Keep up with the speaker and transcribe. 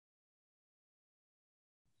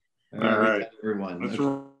All right, everyone. Let's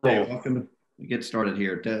roll. Welcome. We get started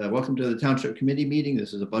here. Welcome to the Township Committee meeting.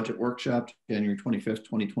 This is a budget workshop, January 25th,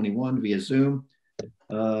 2021 via Zoom,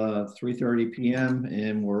 3:30 p.m.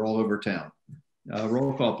 and we're all over town.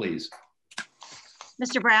 Roll call, please.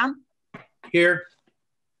 Mr. Brown? Here.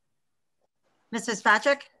 Mrs.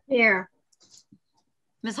 Patrick? Here.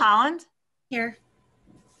 Ms. Holland? Here.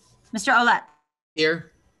 Mr. Olet?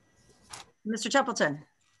 Here. Mr. Templeton?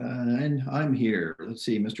 And I'm here. Let's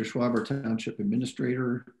see, Mr. Schwaber, Township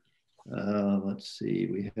Administrator. Let's see,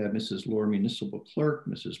 we have Mrs. Lohr, Municipal Clerk,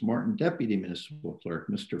 Mrs. Martin, Deputy Municipal Clerk,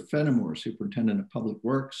 Mr. Fenimore, Superintendent of Public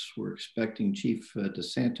Works. We're expecting Chief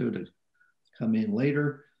DeSanto to come in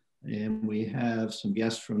later. And we have some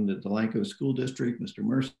guests from the Delanco School District, Mr.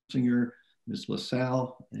 Mersinger, Ms.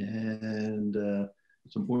 LaSalle, and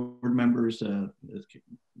some board members,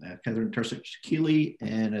 Catherine Tursich-Keeley,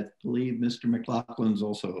 and I believe Mr. McLaughlin's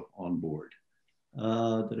also on board.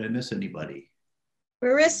 Did I miss anybody?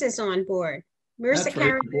 Marissa's on board. Marissa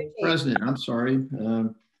Karamanougian. President, I'm sorry.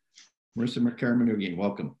 Marissa Karamanougian,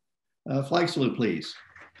 welcome. Flag salute, please.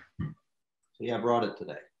 See, I brought it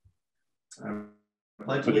today.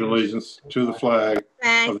 Pledge allegiance to the flag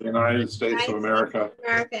of the United States of America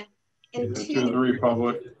and to the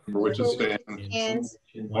republic for which it stands,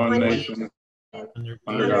 one nation, under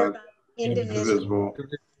God, indivisible,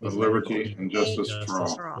 with liberty and justice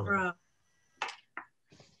for all.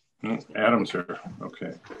 Adam's here.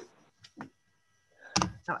 Okay.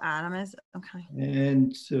 Oh, Adam is, okay.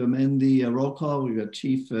 And to amend the roll call, we've got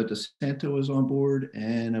Chief DeSanto is on board,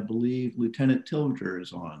 and I believe Lieutenant Tilger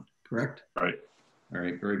is on, correct? Right. All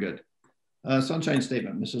right, very good. Sunshine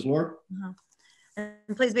statement, Mrs. Lohr.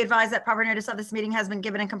 And please be advised that proper notice of this meeting has been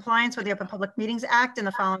given in compliance with the Open Public Meetings Act in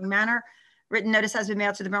the following manner. Written notice has been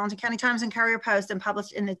mailed to the Burlington County Times and Courier Post and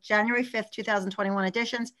published in the January 5th, 2021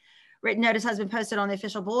 editions. Written notice has been posted on the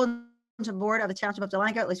official bulletin board of the Township of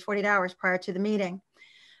Delanco at least 48 hours prior to the meeting.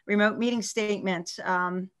 Remote meeting statement.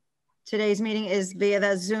 Today's meeting is via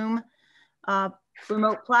the Zoom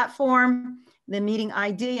remote platform. The meeting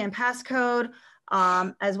ID and passcode,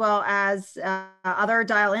 as well as other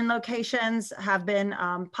dial-in locations have been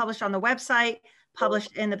published on the website,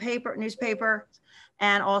 published in the newspaper,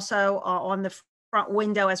 and also on the front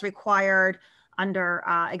window as required under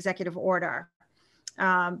executive order.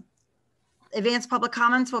 Advanced public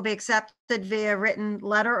comments will be accepted via written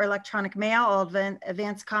letter or electronic mail. All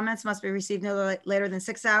advanced comments must be received no later than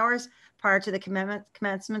 6 hours prior to the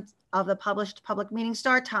commencement of the published public meeting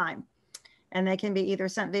start time. And they can be either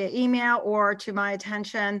sent via email or to my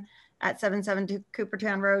attention at 772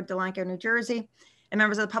 Coopertown Road, Delanco, New Jersey. And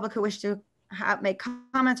members of the public who wish to make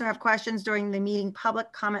comments or have questions during the meeting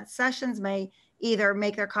public comment sessions may either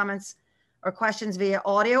make their comments or questions via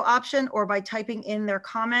audio option or by typing in their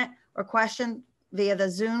comment or question via the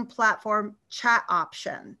Zoom platform chat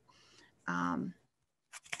option. And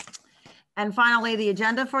finally, the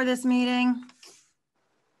agenda for this meeting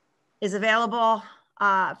is available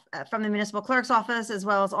from the municipal clerk's office, as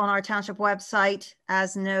well as on our township website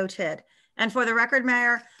as noted. And for the record,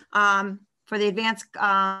 Mayor, for the advanced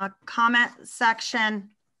comment section,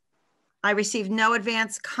 I received no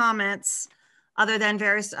advanced comments other than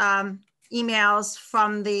various emails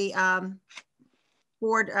from the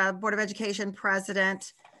Board of Education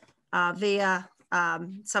president via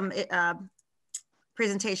some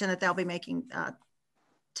presentation that they'll be making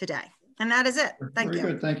today. And that is it. Thank you.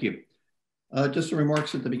 Very good, thank you. Just some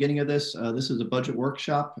remarks at the beginning of this. This is a budget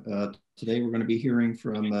workshop. Today we're going to be hearing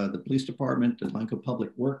from the Police Department, Delanco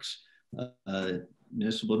Public Works,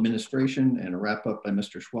 Municipal Administration, and a wrap up by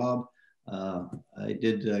Mr. Schwab. I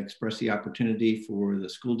did express the opportunity for the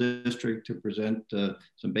school district to present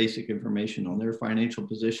some basic information on their financial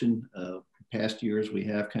position. Past years, we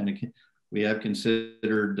have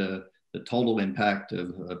considered the total impact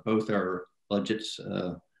of both our budgets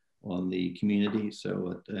on the community.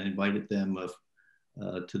 So I invited them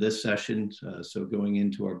to this session. So going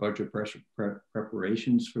into our budget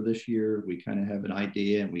preparations for this year, we kind of have an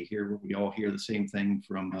idea, and we all hear the same thing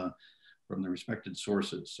from the respected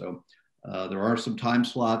sources. So there are some time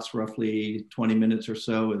slots, roughly 20 minutes or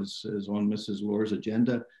so is on Mrs. Lohr's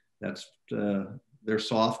agenda. That's they're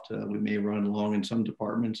soft. We may run along in some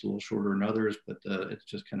departments, a little shorter in others, but it's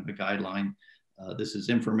just kind of a guideline. This is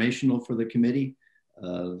informational for the committee.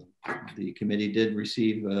 The committee did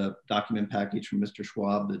receive a document package from Mr.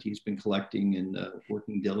 Schwab that he's been collecting and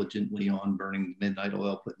working diligently on burning midnight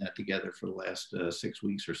oil, putting that together for the last 6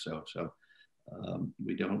 weeks or so. So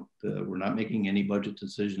we're not making any budget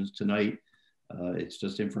decisions tonight. It's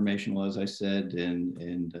just informational, as I said,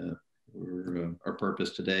 and our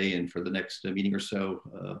purpose today and for the next meeting or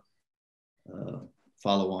so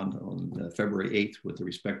follow on February 8th with the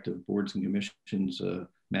respective boards and commissions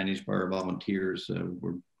managed by our volunteers.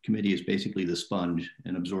 Where committee is basically the sponge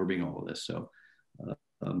and absorbing all of this. So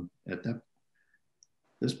at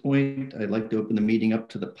this point, I'd like to open the meeting up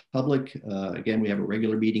to the public. Again, we have a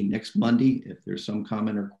regular meeting next Monday. If there's some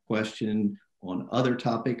comment or question on other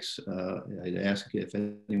topics, I'd ask if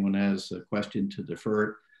anyone has a question to defer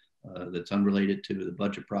it that's unrelated to the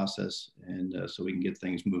budget process, and so we can get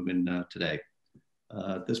things moving today.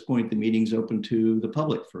 At this point, the meeting's open to the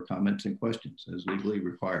public for comments and questions as legally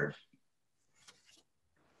required.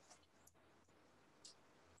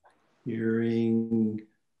 Hearing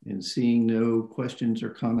and seeing no questions or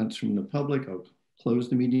comments from the public, I'll close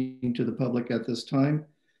the meeting to the public at this time.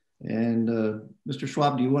 And Mr.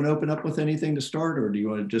 Schwab, do you want to open up with anything to start, or do you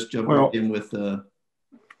want to just jump right in with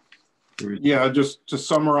yeah, just to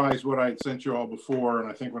summarize what I had sent you all before, and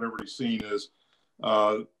I think what everybody's seen is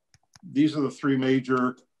these are the three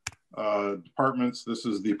major departments. This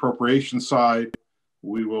is the appropriation side.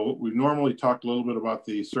 We've normally talked a little bit about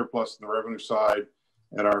the surplus and the revenue side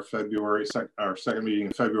at our our second meeting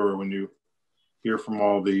in February, when you hear from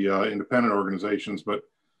all the independent organizations. But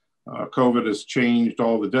COVID has changed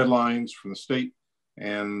all the deadlines from the state,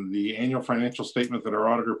 and the annual financial statement that our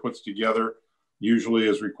auditor puts together usually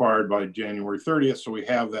is required by January 30th. So we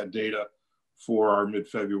have that data for our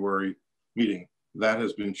mid-February meeting. That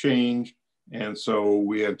has been changed. And so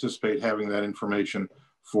we anticipate having that information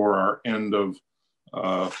for our end of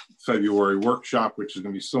February workshop, which is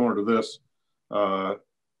going to be similar to this on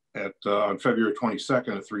February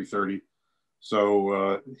 22nd at 3:30.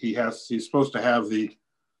 So he's supposed to have the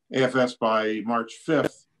AFS by March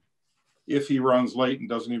 5th. If he runs late and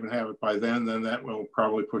doesn't even have it by then that will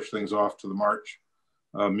probably push things off to the March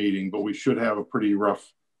meeting, but we should have a pretty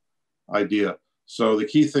rough idea. So the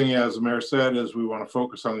key thing, as the mayor said, is we want to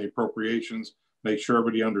focus on the appropriations, make sure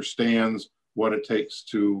everybody understands what it takes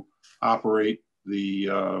to operate the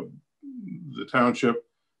township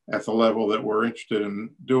at the level that we're interested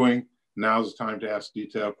in doing. Now's the time to ask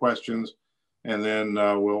detailed questions, and then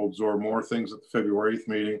we'll absorb more things at the February 8th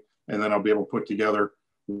meeting, and then I'll be able to put together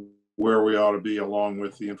where we ought to be along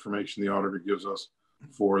with the information the auditor gives us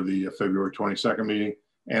for the February 22nd meeting.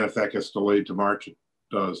 And if that gets delayed to March, it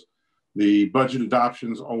does. The budget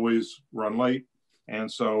adoptions always run late.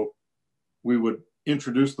 And so we would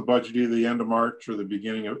introduce the budget either the end of March or the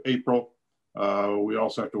beginning of April. We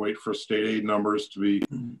also have to wait for state aid numbers to be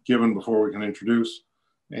given before we can introduce.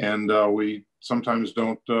 And we sometimes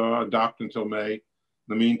don't adopt until May. In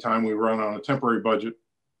the meantime, we run on a temporary budget.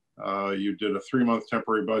 You did a 3-month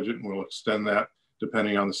temporary budget, and we'll extend that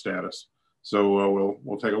depending on the status. So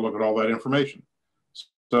we'll take a look at all that information.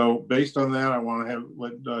 So based on that, I want to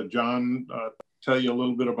let John tell you a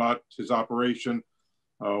little bit about his operation,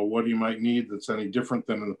 what he might need that's any different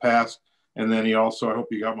than in the past. And then he also, I hope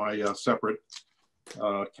you got my separate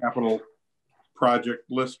capital project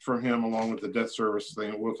list from him, along with the debt service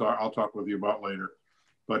thing. I'll talk with you about later.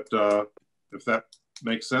 But if that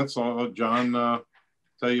makes sense, I'll let John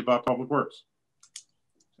tell you about Public Works.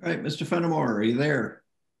 All right, Mr. Fenimore, are you there?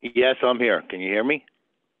 Yes, I'm here. Can you hear me?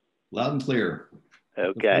 Loud and clear.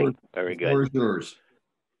 Okay, very good. The floor is yours.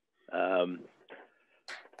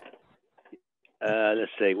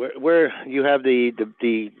 Let's see, where you have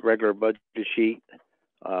the regular budget sheet.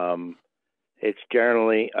 It's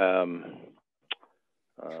generally, I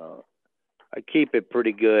keep it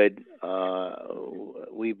pretty good.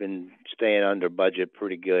 We've been staying under budget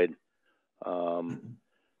pretty good.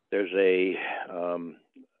 There's a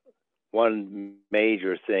one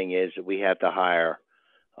major thing is that we have to hire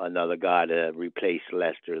another guy to replace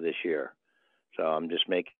Lester this year. So I'm just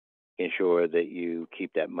making sure that you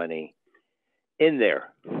keep that money in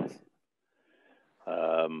there.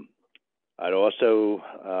 I'd also,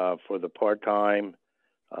 for the part-time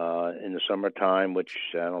in the summertime, which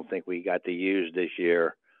I don't think we got to use this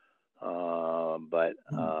year, but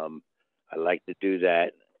I like to do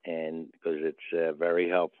that, and because it's very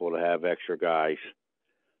helpful to have extra guys.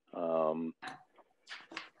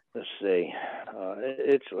 Let's see,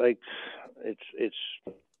 it's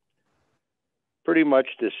pretty much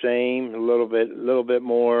the same, a little bit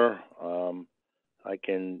more. I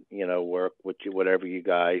can, work with you, whatever you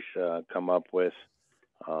guys come up with.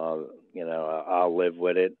 I'll live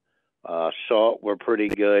with it. Salt, we're pretty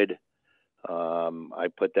good. I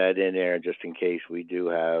put that in there just in case we do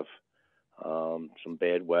have some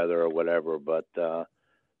bad weather or whatever, but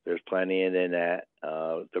there's plenty in that.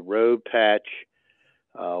 The road patch,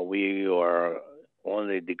 we are on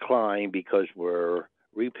the decline because we're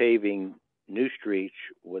repaving new streets,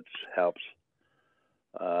 which helps.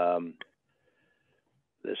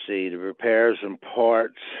 let's see, the repairs and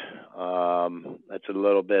parts, that's a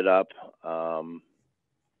little bit up.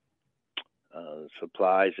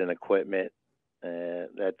 Supplies and equipment,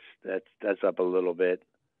 that's up a little bit.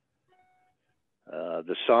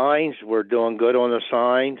 The signs, we're doing good on the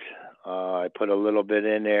signs. I put a little bit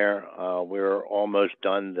in there. We're almost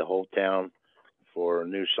done the whole town for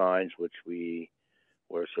new signs, which we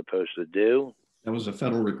were supposed to do. That was a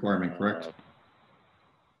federal requirement, correct?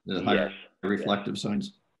 The high reflective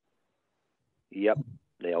signs. Yep,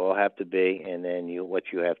 they all have to be. And then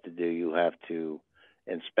what you have to do, you have to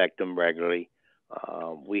inspect them regularly.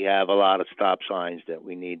 We have a lot of stop signs that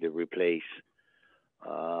we need to replace,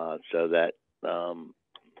 so that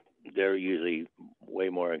they're usually way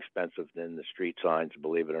more expensive than the street signs,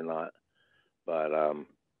 believe it or not. But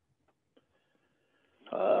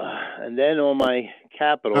and then on my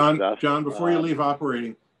capital stuff, John, before you leave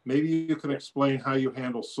operating, maybe you can explain how you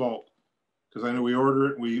handle salt, because I know we order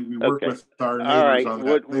it. We work with our neighbors on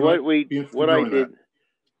that. What I did,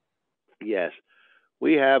 yes,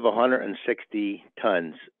 we have 160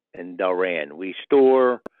 tons in Delran. We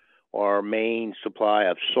store our main supply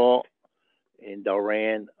of salt in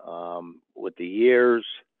Delran. With the years,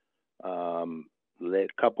 the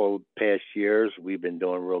couple past years, we've been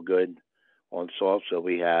doing real good on salt, so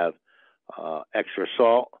we have extra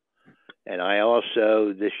salt. And I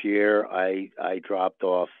also, this year, I dropped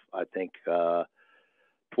off, I think,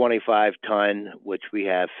 25 ton, which we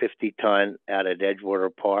have 50 ton out at Edgewater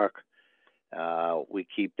Park. We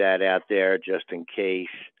keep that out there just in case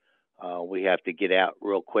we have to get out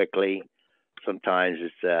real quickly. Sometimes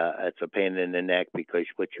it's a pain in the neck, because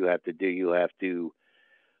what you have to do, you have to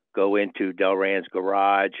go into Delran's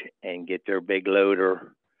garage and get their big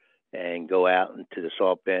loader and go out into the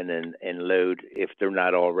salt bin and load if they're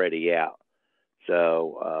not already out.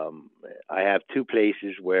 So I have two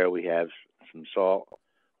places where we have some salt,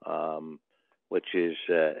 which is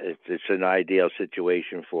it's an ideal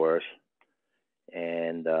situation for us.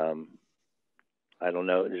 And I don't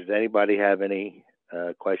know, does anybody have any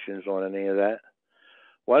questions on any of that?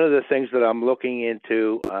 One of the things that I'm looking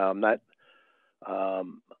into, I'm not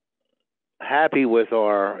happy with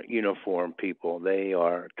our uniform people. They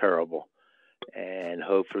are terrible. And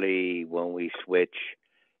hopefully when we switch,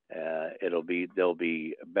 there'll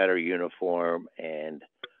be a better uniform, and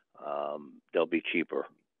they'll be cheaper.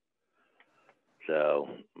 So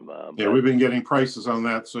yeah, we've been getting prices on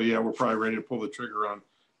that. So yeah, we're probably ready to pull the trigger on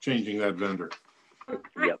changing that vendor.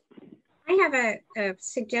 Yep. I have a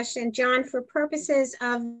suggestion, John, for purposes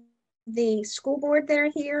of the school board that are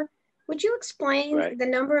here. Would you explain the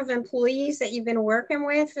number of employees that you've been working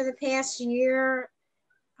with for the past year?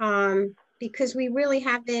 Because we really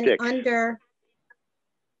have been 6. under.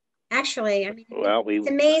 Actually, I mean, well, it's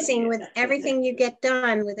amazing with everything you get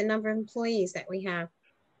done with the number of employees that we have.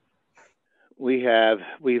 We've had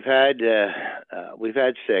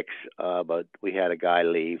 6, but we had a guy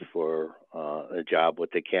leave for a job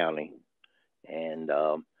with the county, and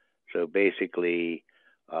so basically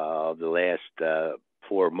the last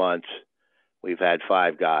 4 months we've had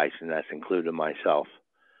 5 guys, and that's including myself.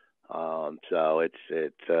 So it's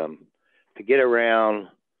to get around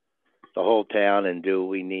the whole town and do what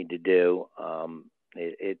we need to do.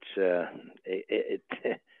 It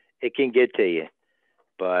can get to you.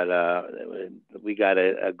 But we got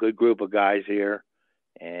a good group of guys here,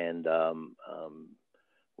 and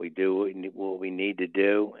we do what we need to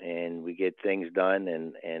do, and we get things done,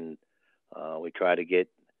 and we try to get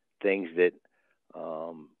things that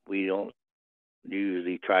we don't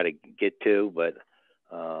usually try to get to, but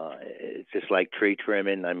it's just like tree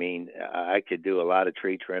trimming. I mean, I could do a lot of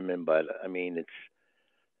tree trimming, but I mean, it's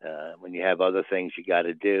when you have other things you got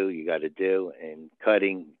to do, and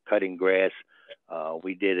cutting grass.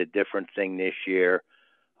 We did a different thing this year.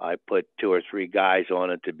 I put 2 or 3 guys on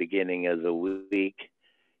at the beginning of the week,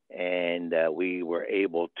 and we were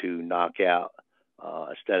able to knock out,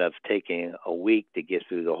 instead of taking a week to get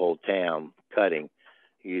through the whole town cutting,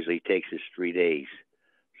 it usually takes us 3 days.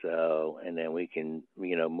 So, and then we can,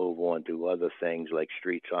 move on to other things like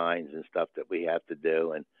street signs and stuff that we have to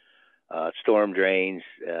do. And storm drains,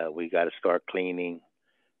 we got to start cleaning.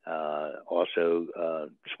 Also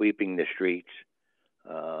sweeping the streets.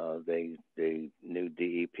 The new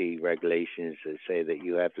DEP regulations that say that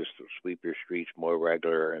you have to sweep your streets more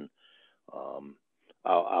regular, and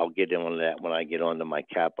I'll get on that when I get onto my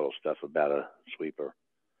capital stuff about a sweeper.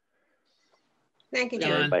 Thank you,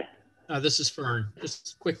 John. This is Fern.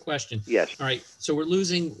 Just a quick question. Yes. All right. So we're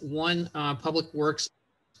losing one public works,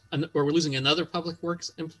 or we're losing another public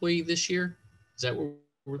works employee this year. Is that what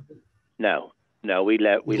we're? No. No, we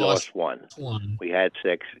lost one. One. We had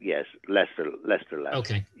 6. Yes, Lester left.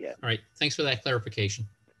 Okay. Yeah. All right. Thanks for that clarification.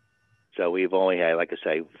 So we've only had, like I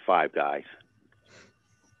say, 5 guys.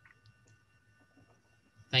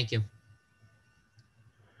 Thank you.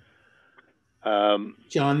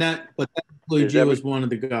 John, that includes you as one of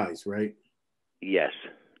the guys, right? Yes.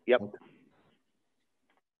 Yep. Okay.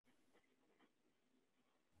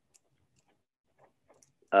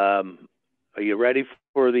 Are you ready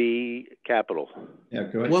for the capital? Yeah,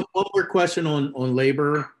 go ahead. One more question on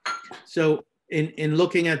labor. So in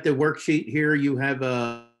looking at the worksheet here, you have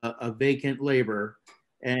a vacant labor,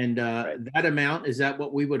 and Right. that amount, is that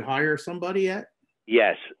what we would hire somebody at?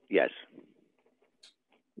 Yes. Yes.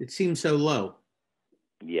 It seems so low.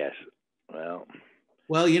 Yes.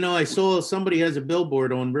 Well, you know, I saw somebody has a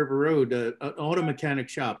billboard on River Road, an auto mechanic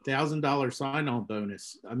shop, $1,000 sign-on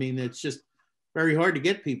bonus. I mean, it's just very hard to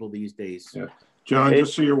get people these days. Yeah. John,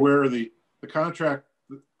 just so you're aware, the contract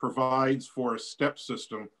provides for a step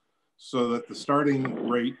system so that the starting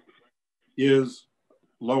rate is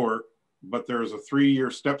lower, but there's a 3-year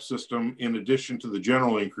step system in addition to the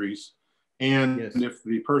general increase. And Yes. if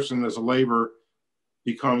the person as a laborer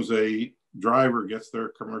becomes a driver, gets their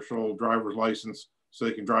commercial driver's license so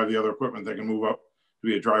they can drive the other equipment, they can move up to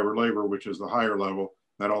be a driver laborer, which is the higher level.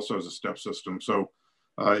 That also has a step system. So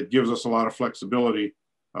it gives us a lot of flexibility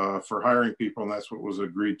for hiring people, and that's what was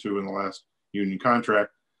agreed to in the last union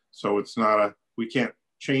contract. So it's not we can't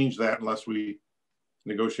change that unless we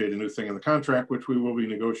negotiate a new thing in the contract, which we will be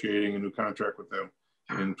negotiating a new contract with them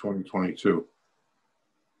in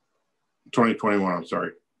 2021, I'm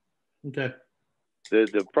sorry. Okay.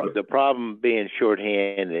 The problem being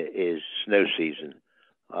shorthanded is snow season.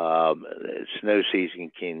 Snow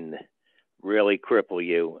season can really cripple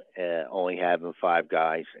you, only having 5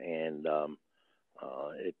 guys, and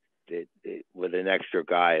with an extra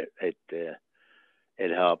guy, it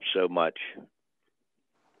helps so much.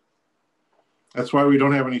 That's why we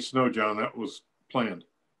don't have any snow, John. That was planned.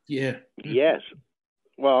 Yeah. Yes.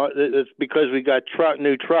 Well, it's because we got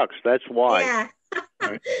new trucks. That's why. Yeah.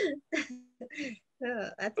 Right. Oh,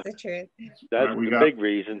 that's the truth. That's Right, the big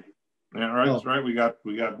reason. Yeah, right. That's right. We got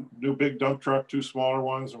new big dump truck, 2 smaller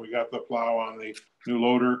ones, and we got the plow on the new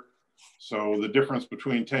loader. So the difference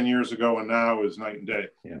between 10 years ago and now is night and day.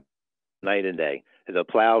 Yeah. Night and day. The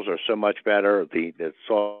plows are so much better. The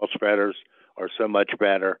salt spreaders are so much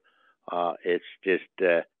better. It's just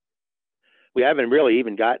we haven't really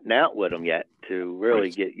even gotten out with them yet to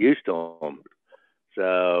really get used to them.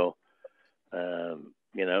 So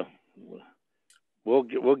you know,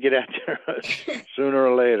 we'll get out there sooner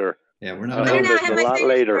or later. Yeah, we're not. I don't know. I have a my lot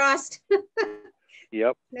fingers later. crossed.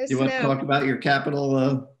 Yep. No You want to snow. talk about your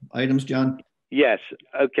capital items, John? Yes.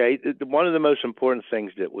 Okay. One of the most important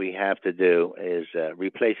things that we have to do is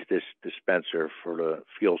replace this dispenser for the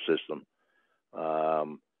fuel system.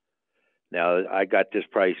 Now, I got this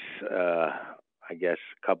price, I guess,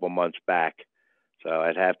 a couple months back. So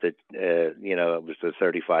I'd have to, it was the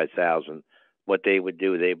 $35,000. What they would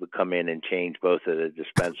do, they would come in and change both of the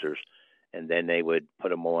dispensers, and then they would put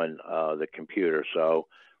them on the computer. So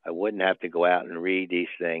I wouldn't have to go out and read these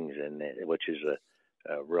things, which is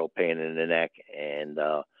a real pain in the neck. And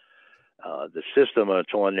the system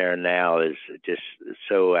that's on there now is just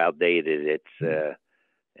so outdated.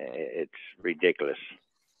 It's ridiculous.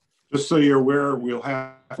 Just so you're aware, we'll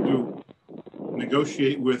have to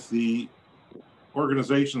negotiate with the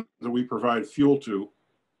organizations that we provide fuel to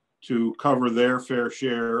cover their fair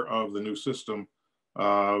share of the new system.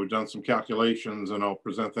 We've done some calculations, and I'll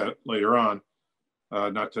present that later on.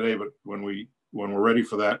 Not today, but when we're ready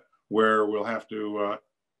for that, where we'll have to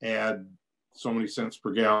add so many cents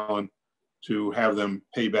per gallon to have them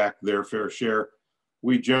pay back their fair share.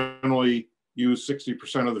 We generally use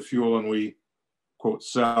 60% of the fuel, and we quote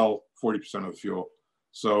sell 40% of the fuel.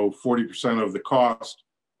 So 40% of the cost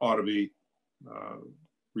ought to be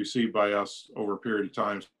received by us over a period of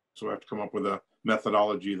time. So we have to come up with a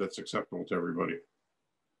methodology that's acceptable to everybody.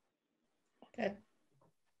 Good.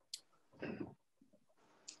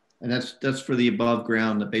 And that's for the above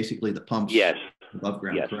ground, basically the pumps. Yes. Above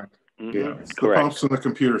ground, yes. correct? Mm-hmm. Yeah, it's the correct. pumps and the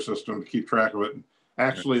computer system to keep track of it.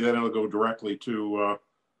 Actually, then it'll go directly to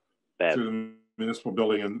the municipal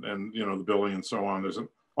building and the building and so on. There's an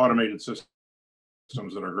automated systems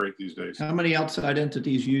that are great these days. How many outside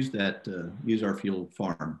entities use our fuel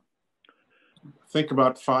farm? Think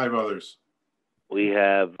about 5 others. We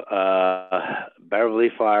have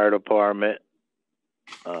Beverly Fire Department,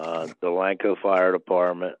 Delanco Fire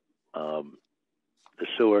Department, the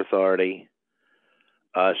Sewer Authority,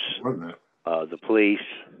 us, the police,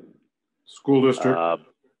 school district,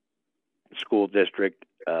 school district,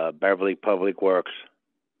 Beverly Public Works.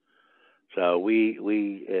 So we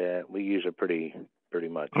use it pretty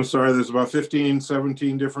much. I'm sorry, there's about 15,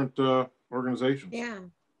 17 different organizations. Yeah.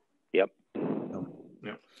 Yep.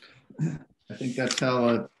 Yep. I think that's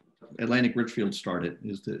how Atlantic Richfield started,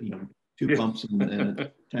 is to, you know, 2 pumps and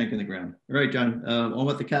a tank in the ground. All right, John, on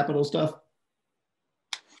with the capital stuff?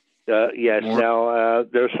 Yes. More? Now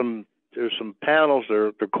there's some panels.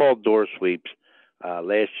 They're called door sweeps.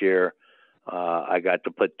 Last year I got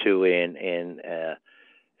to put 2 in, and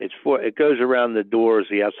it goes around the doors,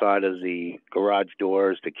 the outside of the garage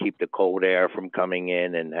doors, to keep the cold air from coming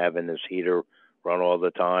in and having this heater run all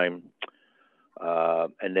the time.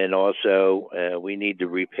 And then also we need to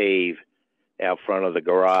repave out front of the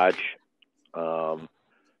garage.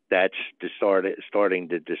 That's starting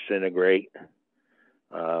to disintegrate.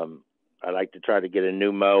 I'd like to try to get a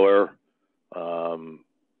new mower, a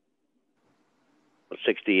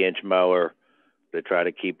 60-inch mower, to try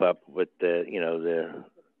to keep up with the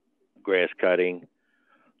grass cutting.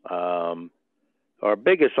 Our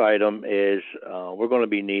biggest item is we're going to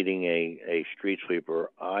be needing a street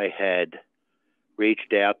sweeper. I had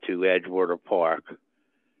reached out to Edgewater Park,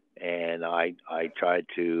 and I tried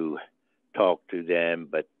to talk to them,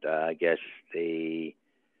 but I guess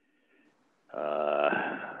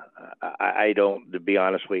I don't, to be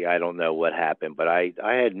honest with you, I don't know what happened, but I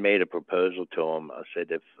had made a proposal to them. I said,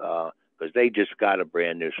 because they just got a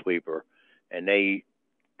brand new sweeper, and they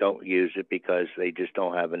don't use it because they just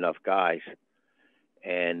don't have enough guys.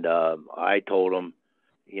 And I told them,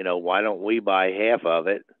 why don't we buy half of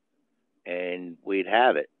it and we'd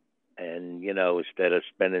have it? And, instead of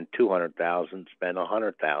spending $200,000, spend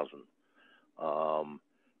 $100,000.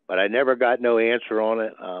 But I never got no answer on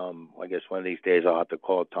it. I guess one of these days I'll have to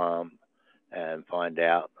call Tom and find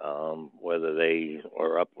out whether they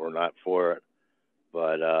are up or not for it.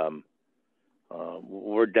 But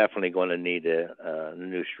we're definitely going to need a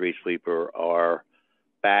new street sweeper. Our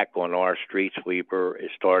back on our street sweeper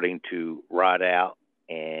is starting to rot out,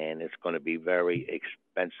 and it's going to be very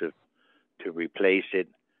expensive to replace it.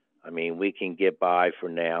 I mean, we can get by for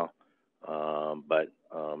now, but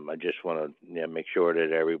I just want to make sure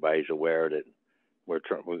that everybody's aware that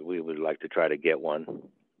we would like to try to get one.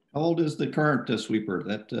 How old is the current sweeper?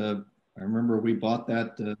 That I remember we bought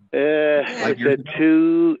that.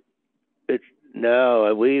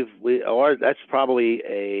 That's probably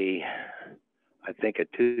I think a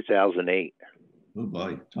 2008. Oh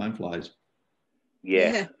boy, time flies.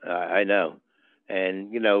 Yeah. I know.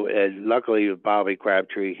 And, luckily with Bobby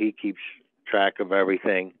Crabtree, he keeps track of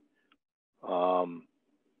everything.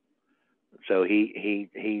 So he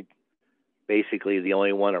basically the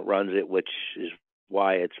only one that runs it, which is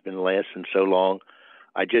why it's been lasting so long.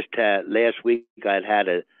 I just had, last week I'd had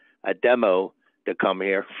a demo to come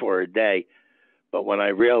here for a day, but when I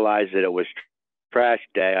realized that it was trash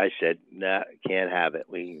day, I said, nah, can't have it.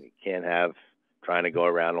 We can't have trying to go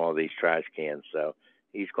around all these trash cans. So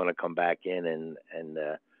he's going to come back in and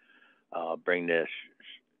bring this,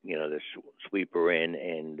 this sweeper in,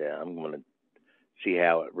 and I'm going to see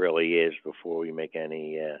how it really is before we make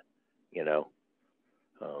any,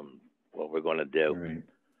 what we're going to do. Right.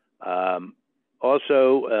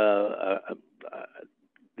 Also,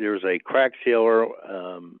 there's a crack sealer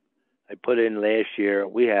I put in last year.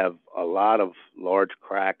 We have a lot of large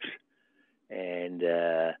cracks, and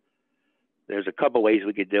there's a couple ways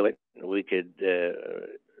we could do it. We could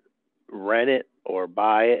rent it or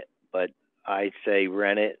buy it, but I'd say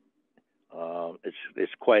rent it.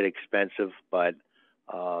 It's quite expensive, but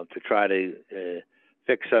to try to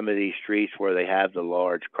fix some of these streets where they have the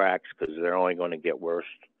large cracks, because they're only going to get worse.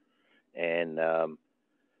 And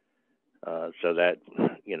so that,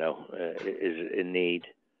 is in need.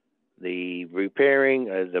 The repairing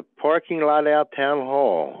the parking lot out Town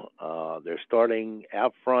Hall, they're starting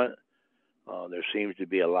out front. There seems to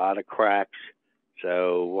be a lot of cracks,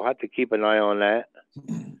 so we'll have to keep an eye on that.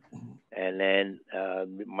 And then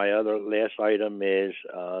my other last item is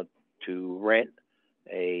to rent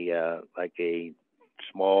a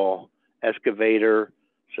small excavator,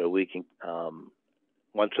 so we can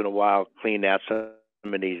once in a while clean out some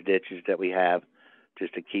of these ditches that we have,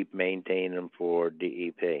 just to keep maintaining them for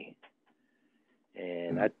DEP.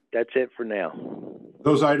 And that's it for now.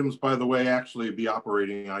 Those items, by the way, actually be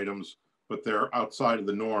operating items, but they're outside of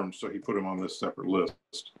the norm, so he put them on this separate list.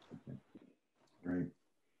 Okay. Right.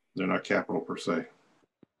 They're not capital per se.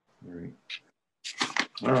 Right.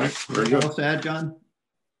 All right. Very Anything good. else to add, John?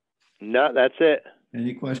 No, that's it.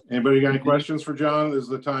 Any questions? Anybody got any questions for John? This is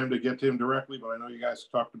the time to get to him directly, but I know you guys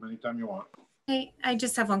can talk to him anytime you want. Hey, I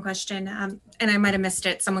just have one question, and I might have missed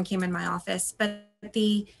it. Someone came in my office, but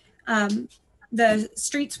the the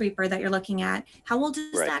street sweeper that you're looking at, how old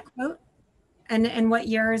is that quote? And what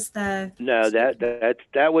year is the? No,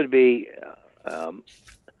 that would be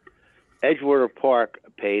Edgewater Park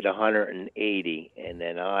paid 180, and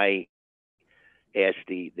then I asked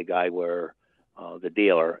the guy where the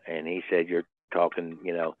dealer, and he said you're talking,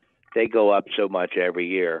 you know, they go up so much every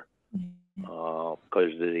year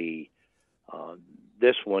because the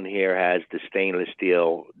this one here has the stainless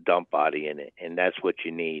steel dump body in it, and that's what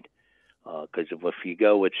you need. Because if you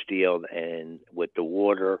go with steel and with the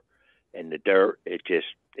water and the dirt, it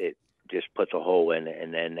just puts a hole in it,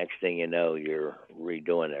 and then next thing you know, you're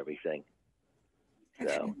redoing everything.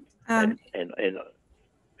 So, and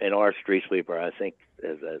our street sweeper, I think,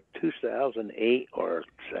 is a 2008, or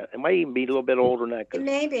it might even be a little bit older than that.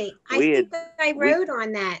 Maybe. I think I rode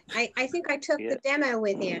on that. I think I took the demo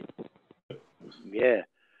with you. Yeah.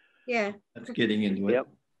 Yeah. That's getting into it. Yep.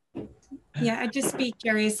 Yeah, I'd just be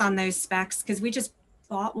curious on those specs because we just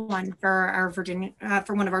bought one for our Virginia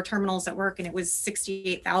for one of our terminals at work, and it was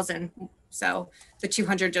 68,000. So the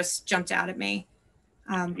 200 just jumped out at me,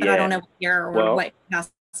 but I don't know what year or what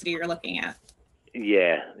capacity you're looking at.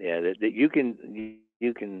 Yeah. That you can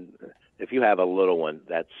if you have a little one,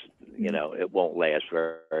 that's you know it won't last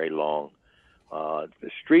very, very long. The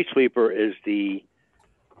street sweeper is the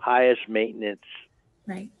highest maintenance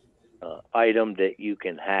item that you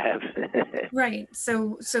can have. Right.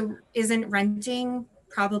 So isn't renting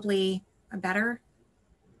probably a better?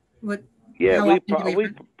 What? Yeah, you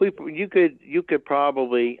could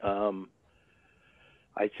probably.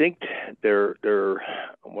 I think there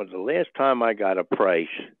was the last time I got a price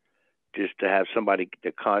just to have somebody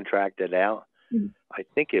to contract it out. Mm-hmm. I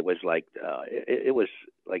think it was like it was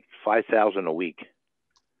like $5,000 a week,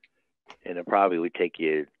 and it probably would take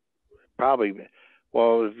you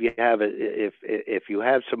well, if you have it, if you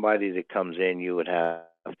have somebody that comes in, you would have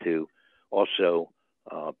to also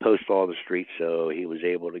post all the streets so he was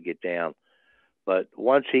able to get down. But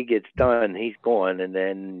once he gets done, he's gone, and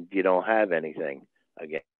then you don't have anything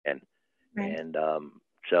again. Right. And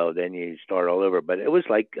so then you start all over. But it was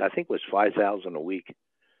like I think it was $5,000 a week,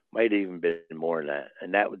 might have even been more than that,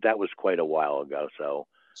 and that was quite a while ago. So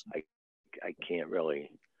I can't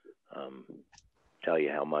really tell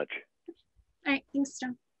you how much. All right, thanks,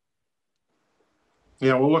 John.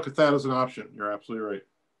 Yeah, we'll look at that as an option. You're absolutely right.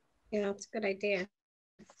 Yeah, it's a good idea.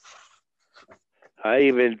 I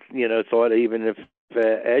even, thought even if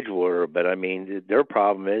Edgewater, but I mean, their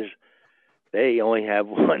problem is they only have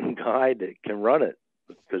one guy that can run it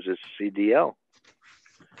because it's CDL.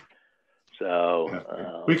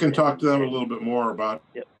 So we can talk to them a little bit more about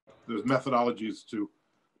there's methodologies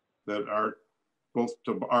that are both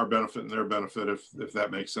to our benefit and their benefit, if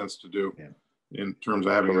that makes sense to do in terms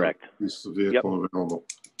of having a piece of vehicle available.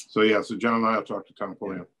 So so John and I will talk to Tom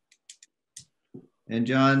Napoleon. And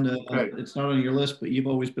John, it's not on your list, but you've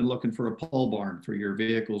always been looking for a pole barn for your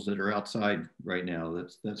vehicles that are outside right now.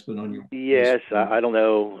 That's been on your list. I don't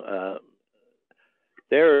know.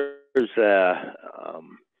 There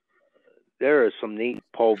are some neat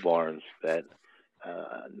pole barns that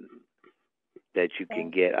you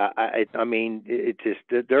can get. I mean, it just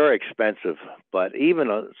they're expensive, but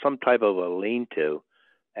even some type of a lean-to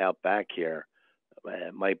out back here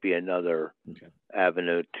might be another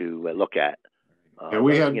avenue to look at. Yeah,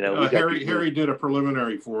 we had Harry did a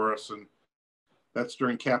preliminary for us, and that's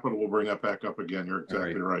during capital. We'll bring that back up again. You're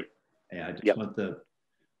exactly right. Yeah, I just want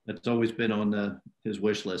that's always been on his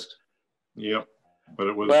wish list. Yep, but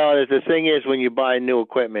it was. Well, the thing is, when you buy new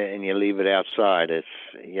equipment and you leave it outside, it's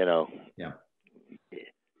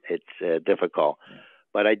it's difficult. Yeah.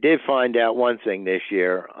 But I did find out one thing this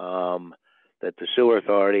year that the sewer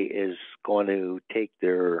authority is going to take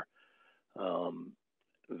their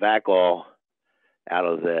VACOL out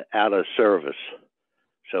of service.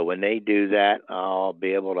 So when they do that, I'll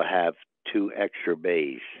be able to have 2 extra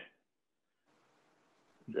bays.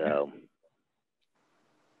 So,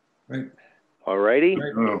 right. All righty.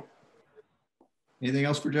 Right. Anything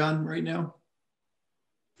else for John right now?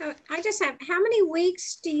 I just have, how many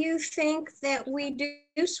weeks do you think that we do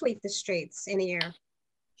sweep the streets in a year?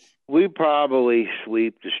 We probably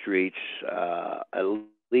sweep the streets at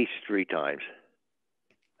least 3 times.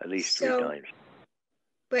 At least 3 times.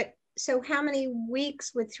 But so how many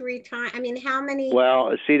weeks with 3 times? I mean, how many?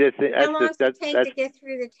 Well, see, how long does it take to get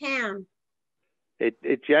through the town?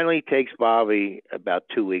 It generally takes Bobby about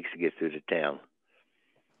 2 weeks to get through the town.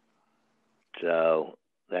 So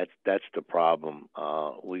that's the problem.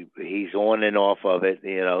 He's on and off of it.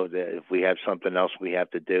 If we have something else we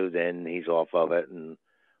have to do, then he's off of it, and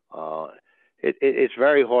it's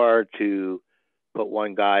very hard to put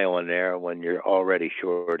one guy on there when you're already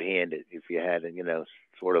short-handed. If you had, you know,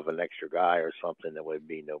 sort of an extra guy or something, that would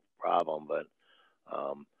be no problem. But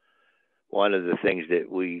one of the things that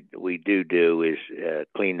we do is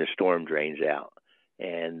clean the storm drains out,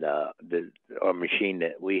 and our machine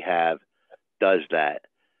that we have does that.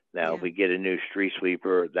 Now, if we get a new street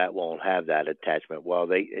sweeper, that won't have that attachment.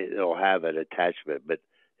 Well, it'll have an attachment, but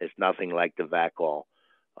it's nothing like the VACOL.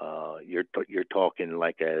 You're talking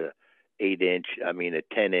like a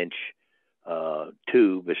 10-inch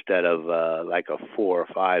tube instead of like a 4 or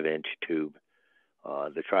 5-inch tube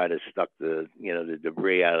to try to suck the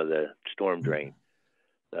debris out of the storm drain.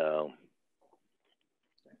 So.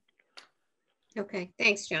 Okay,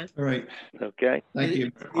 thanks, John. All right. Okay. Thank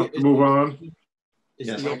you. Move on.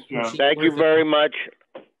 Yes. Thank you very much.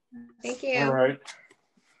 Thank you. All right.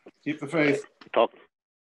 Keep the faith.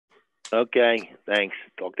 Okay, thanks.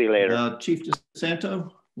 Talk to you later. Chief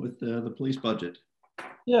DeSanto with the police budget.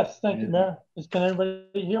 Yes, thank you, Mayor. Can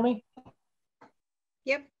everybody hear me?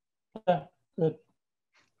 Yep. Yeah, good.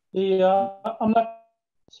 I'm not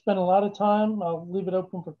spend a lot of time. I'll leave it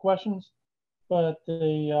open for questions, but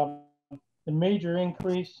the major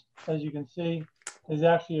increase, as you can see, is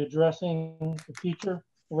actually addressing the future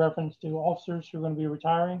in reference to officers who are going to be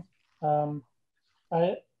retiring.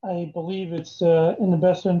 I believe it's in the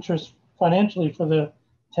best interest financially for the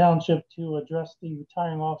township to address the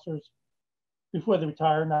retiring officers before they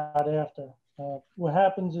retire, not after. What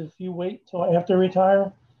happens if you wait till after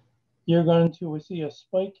retire, you're going to see a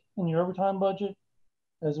spike in your overtime budget,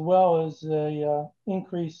 as well as a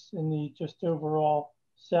increase in the just overall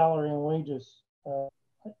salary and wages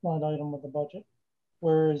line item of the budget.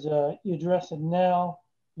 Whereas you address it now,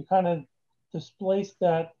 you kind of displace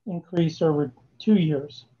that increase over 2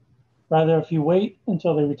 years. Rather, if you wait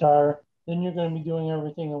until they retire, then you're going to be doing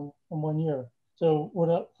everything in 1 year. So,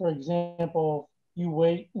 for example, you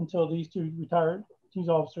wait until these two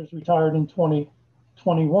officers retired in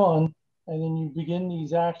 2021, and then you begin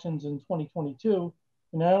these actions in 2022. You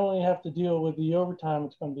not only have to deal with the overtime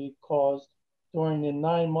that's going to be caused during the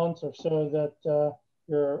 9 months or so that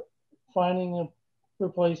you're finding a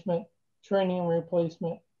replacement, training a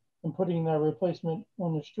replacement, and putting that replacement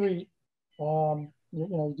on the street. Dealing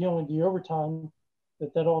with the overtime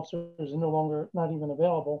that officer is no longer not even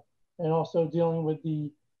available, and also dealing with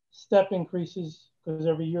the step increases, because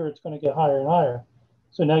every year it's going to get higher and higher.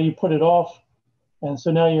 So now you put it off, and so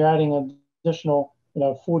now you're adding an additional,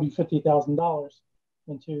 $40,000, $50,000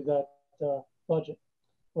 into that budget.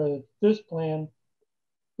 Where this plan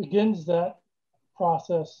begins that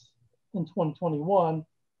process in 2021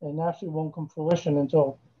 and actually won't come to fruition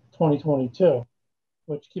until 2022.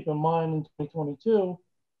 Which, keep in mind, in 2022,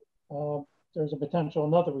 there's a potential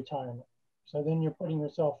another retirement. So then you're putting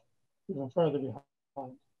yourself even further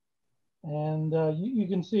behind. And you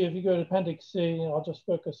can see, if you go to Appendix C, I'll just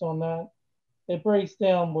focus on that. It breaks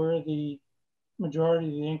down where the majority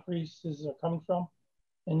of the increases are coming from.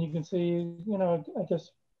 And you can see, I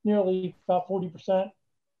guess nearly about 40%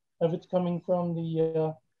 of it's coming from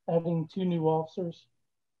the adding 2 new officers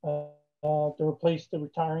to replace the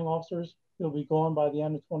retiring officers. Will be gone by the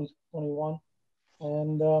end of 2021,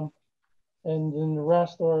 and then the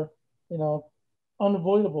rest are,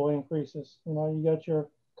 unavoidable increases. You got your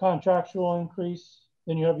contractual increase,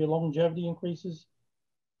 then you have your longevity increases,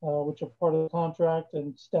 which are part of the contract,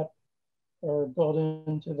 and step are built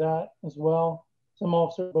into that as well. Some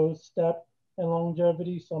officers both step and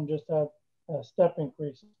longevity, some just have step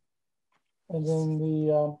increases, and then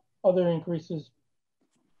the other increases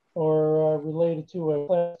or related to a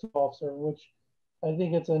class 2 officer, which I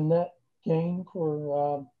think it's a net gain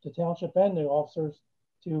for the township and the officers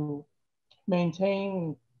to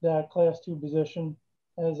maintain that class 2 position.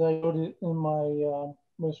 As I noted in my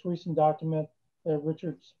most recent document that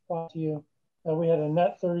Richard supplied to you, we had a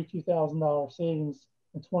net $32,000 savings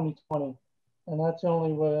in 2020. And that's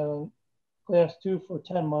only with class 2 for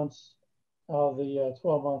 10 months of the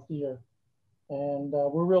 12-month year. And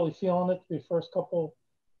we're really feeling it the first couple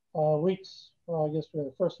weeks, I guess for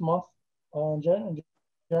the first month. In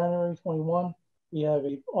January 21, we have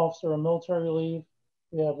an officer on military leave.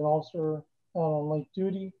 We have an officer out on light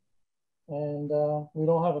duty, and we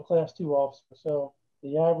don't have a class 2 officer. So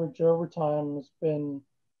the average overtime has been,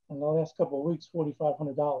 in the last couple of weeks,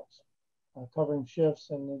 $4,500, covering shifts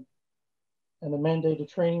and the mandated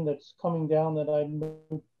training that's coming down that I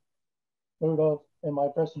wrote of in my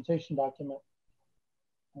presentation document.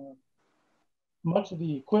 Much of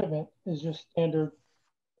the equipment is just standard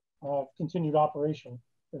continued operation.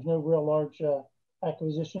 There's no real large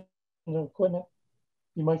acquisition of equipment.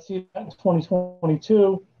 You might see that in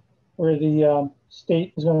 2022, where the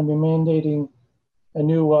state is going to be mandating a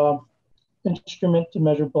new instrument to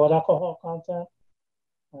measure blood alcohol content.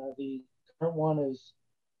 The current one is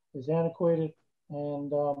antiquated,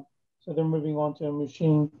 and so they're moving on to a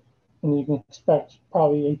machine, and you can expect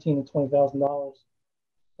probably $18,000 to $20,000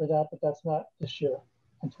 for that, but that's not this year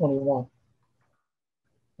in 21.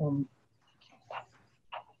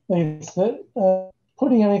 Like I said,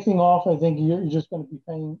 putting anything off, I think you're just going to be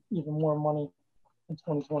paying even more money in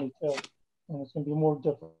 2022, and it's going to be more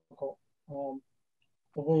difficult.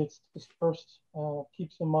 The way it's dispersed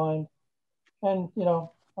keeps in mind, and to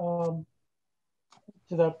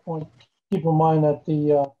that point, keep in mind that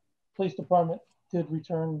the police department did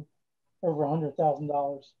return over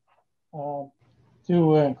 $100,000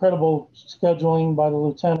 through incredible scheduling by the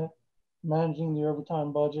lieutenant, managing the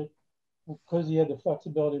overtime budget, because he had the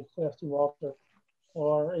flexibility of Class 2 officer,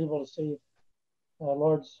 are able to save a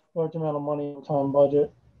large amount of money in time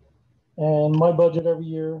budget. And my budget every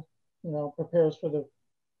year, prepares for the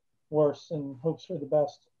worst and hopes for the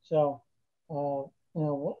best. So,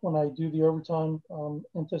 when I do the overtime, I'm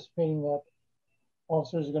anticipating that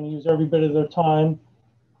officers are going to use every bit of their time.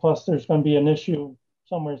 Plus, there's going to be an issue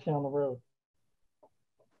somewhere down the road.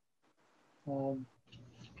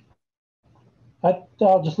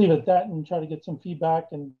 I'll just leave it at that and try to get some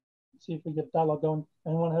feedback and see if we get dialogue going.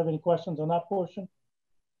 Anyone have any questions on that portion?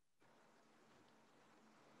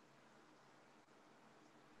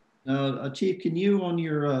 Chief, can you on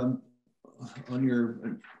your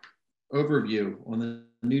overview on the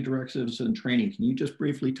new directives and training, can you just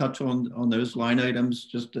briefly touch on those line items,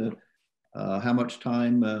 just how much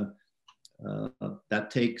time that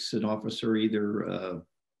takes an officer either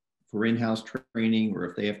for in-house training or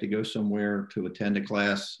if they have to go somewhere to attend a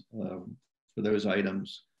class for those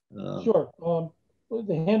items? Sure.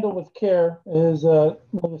 The handle with care is, like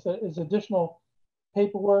I said, is additional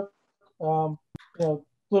paperwork.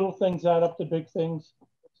 Little things add up to big things.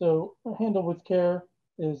 So handle with care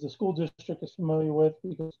is the school district is familiar with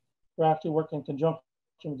because we're actually working in conjunction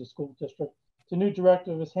with the school district. The new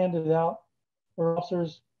directive is handed out where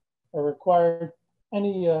officers are required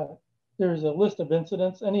there's a list of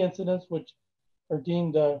incidents, any incidents which are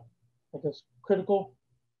deemed, critical.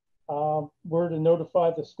 We're to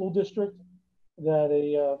notify the school district that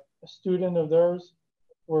a student of theirs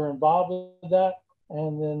were involved with that,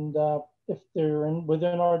 and then if they're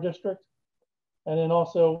within our district, and then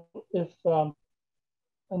also if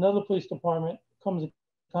another police department comes in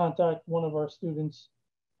contact one of our students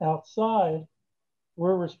outside,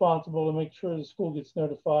 we're responsible to make sure the school gets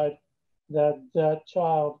notified that that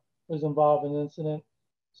child was involved in an incident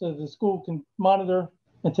so the school can monitor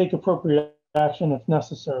and take appropriate action if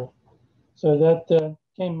necessary. So that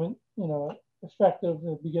came effective at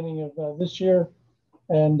the beginning of this year.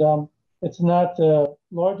 And it's not a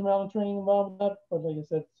large amount of training involved in that, but like I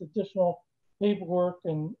said, it's additional paperwork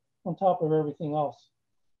and on top of everything else.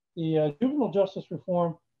 The juvenile justice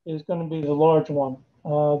reform is going to be the large one.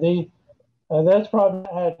 That's probably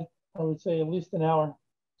had, I would say, at least an hour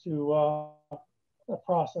to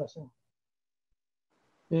processing.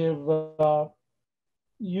 They've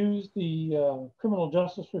used the criminal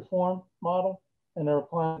justice reform model and they're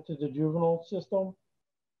applying it to the juvenile system.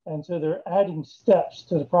 And so they're adding steps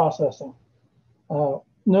to the processing. No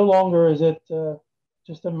longer is it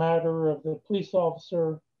just a matter of the police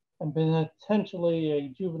officer and potentially a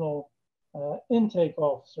juvenile intake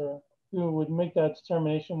officer who would make that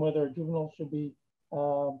determination whether a juvenile should be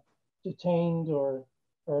detained or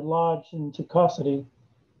lodged into custody.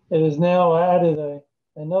 It has now added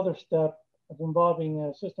another step of involving an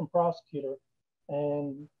assistant prosecutor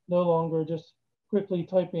and no longer just quickly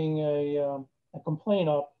typing a complaint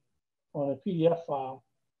up on a PDF file.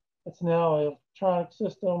 It's now an electronic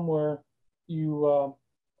system where you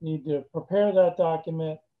need to prepare that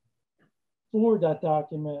document, forward that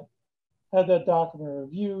document, have that document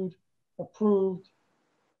reviewed, approved,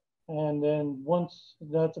 and then once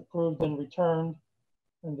that's approved and returned,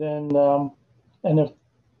 and then and if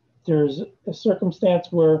there's a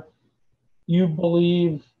circumstance where you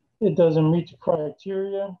believe it doesn't meet the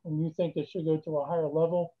criteria and you think it should go to a higher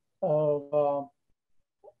level of,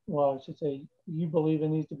 well, I should say, you believe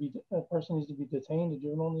a person needs to be detained, a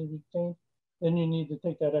juvenile needs to be detained, then you need to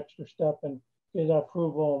take that extra step and get that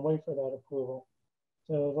approval and wait for that approval.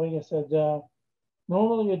 So like I said,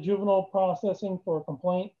 normally a juvenile processing for a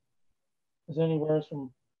complaint is anywhere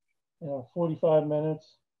from 45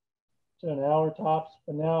 minutes to an hour tops,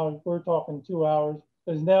 but now we're talking 2 hours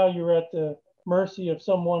because now you're at the mercy of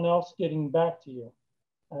someone else getting back to you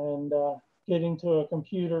and getting to a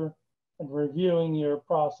computer and reviewing your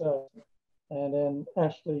process and then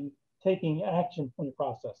actually taking action from the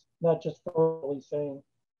process, not just verbally saying,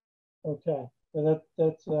 okay. So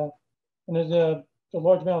that's and there's a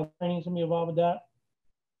large amount of training to be involved with that,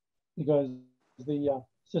 because the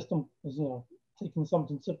system is, taking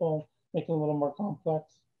something simple, making it a little more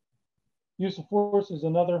complex. Use of force is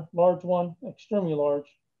another large one, extremely large,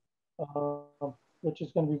 which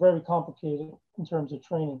is going to be very complicated in terms of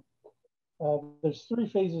training. There's 3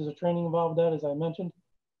 phases of training involved with that, as I mentioned.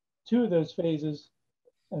 2 of those phases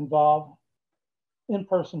involve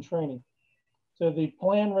in-person training. So the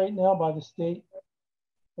plan right now by the state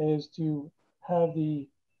is to have the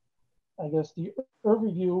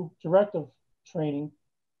overview directive training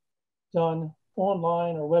done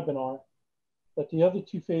online or webinar, but the other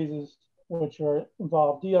 2 phases, which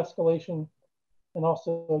involve de-escalation and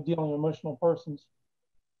also dealing with emotional persons,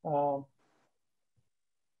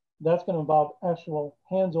 that's going to involve actual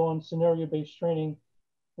hands-on scenario-based training,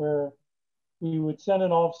 where we would send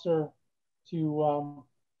an officer to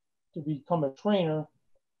become a trainer.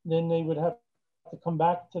 Then they would have to come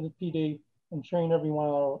back to the PD and train every one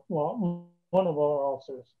of our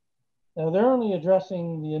officers. Now, they're only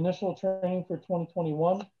addressing the initial training for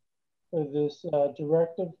 2021 for this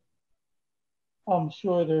directive. I'm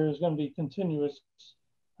sure there's going to be continuous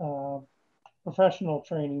professional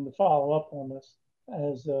training to follow up on this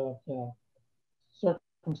as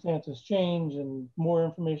circumstances change and more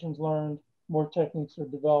information is learned, more techniques are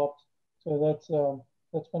developed. So that's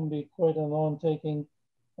going to be quite an undertaking.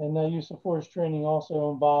 And that use of force training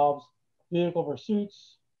also involves vehicle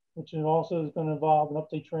pursuits, which also is going to involve an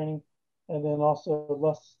update training, and then also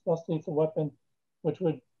less lethal weapon, which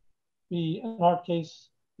would be, in our case,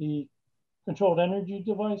 the controlled energy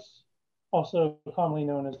device, also commonly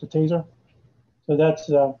known as the taser. So that's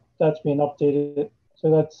being updated. So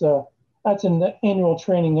that's in the annual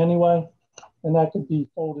training anyway, and that could be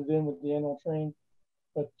folded in with the annual training.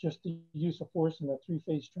 But just the use of force in the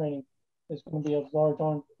 3-phase training is going to be a large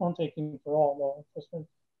undertaking for all law enforcement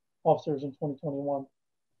officers in 2021.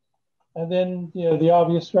 And then, the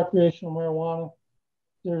obvious recreational marijuana.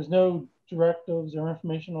 There's no directives or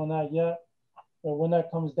information on that yet, but when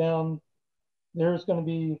that comes down, there's going to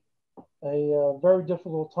be a very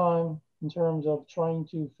difficult time in terms of trying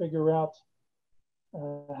to figure out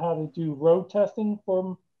how to do road testing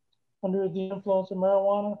for under the influence of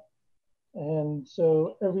marijuana. And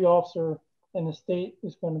so every officer in the state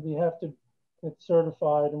is going to have to get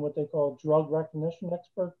certified in what they call drug recognition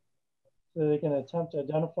expert, so they can attempt to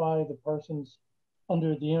identify the persons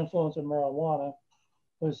under the influence of marijuana.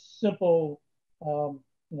 Those simple,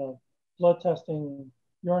 blood testing,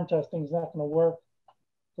 urine testing is not going to work,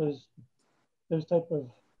 because those type of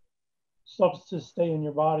substances stay in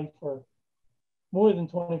your body for more than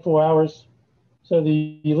 24 hours. So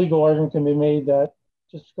the legal argument can be made that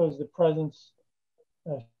just because the presence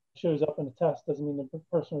shows up in the test doesn't mean the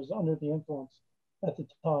person was under the influence at the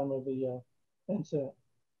time of the incident.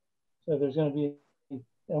 So there's going to be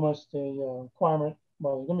almost a requirement.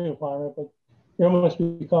 Well, there's going to be a requirement, but you almost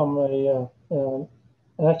become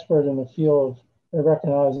an expert in the field of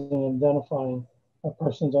recognizing and identifying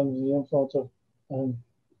persons under the influence of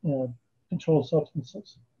controlled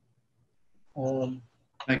substances.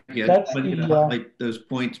 Thank you. I just wanted to highlight those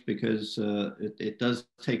points because it does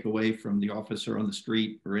take away from the officer on the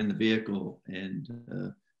street or in the vehicle.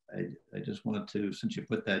 And I just wanted to, since you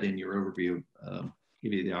put that in your overview,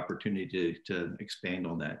 give you the opportunity to expand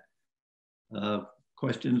on that.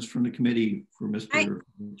 Questions from the committee for Mr.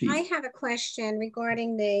 I have a question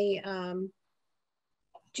regarding the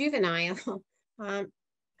juvenile.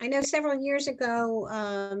 I know several years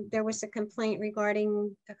ago, there was a complaint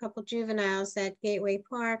regarding a couple juveniles at Gateway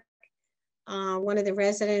Park. One of the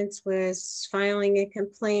residents was filing a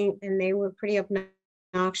complaint and they were pretty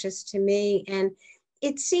obnoxious to me. And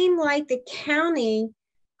it seemed like the county,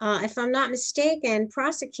 if I'm not mistaken,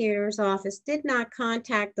 prosecutor's office did not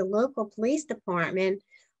contact the local police department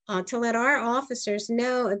to let our officers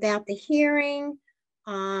know about the hearing.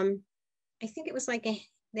 I think it was like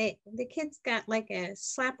the kids got like a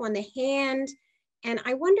slap on the hand. And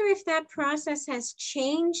I wonder if that process has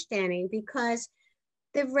changed any, because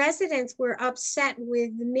the residents were upset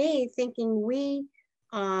with me thinking we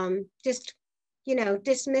just,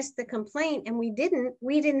 dismissed the complaint, and we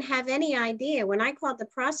didn't have any idea. When I called the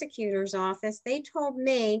prosecutor's office, they told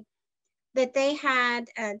me that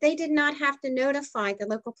they did not have to notify the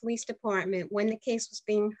local police department when the case was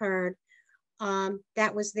being heard.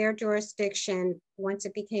 That was their jurisdiction once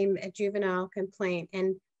it became a juvenile complaint,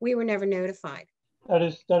 and we were never notified. That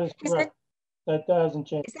is correct. That hasn't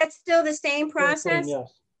changed. Is that still the same process?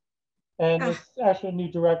 Yes. And this actual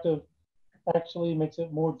new directive actually makes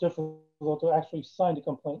it more difficult to actually sign the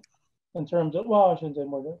complaint in terms of, well, I shouldn't say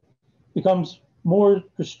more, becomes more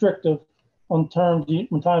restrictive on times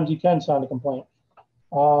you can sign a complaint.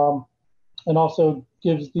 And also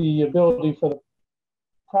gives the ability for the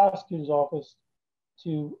prosecutor's office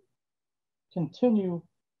to continue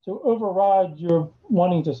to override your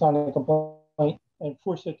wanting to sign a complaint and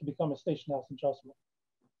force it to become a station house adjustment.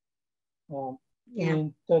 Yeah.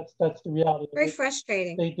 And that's the reality. Very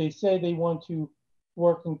frustrating. They say they want to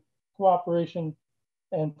work in cooperation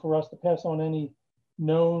and for us to pass on any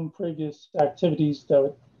known previous activities that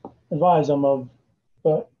would advise them of,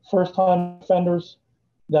 but first-time offenders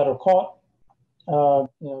that are caught,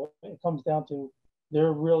 it comes down to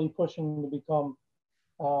they're really pushing to become,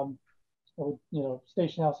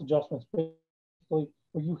 station house adjustments, basically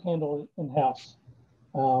where you handle it in-house,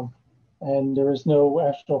 and there is no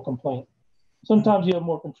actual complaint. Sometimes you have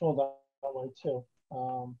more control that way too,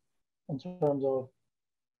 in terms of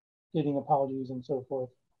getting apologies and so forth.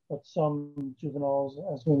 But some juveniles,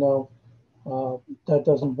 as we know, that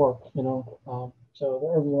doesn't work,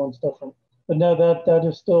 so everyone's different. But no, that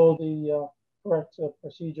is still the correct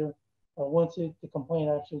procedure. Once the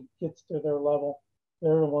complaint actually gets to their level,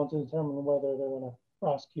 they're the ones to determine whether they're going to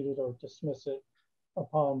prosecute it or dismiss it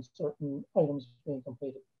upon certain items being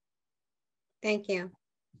completed. Thank you.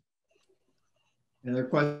 Any other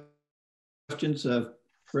questions?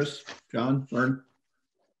 Chris, John, Vern?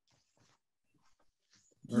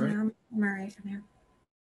 All right. I'm all right.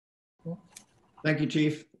 Thank you,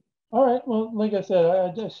 Chief. All right. Well, like I said,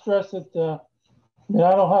 I just stress that I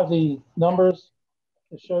don't have the numbers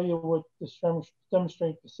to show you what this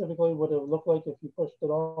demonstrate specifically what it would look like if you pushed it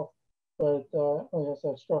off. But like I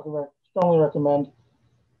said, strongly recommend.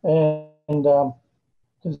 And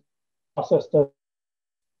because process does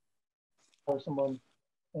for someone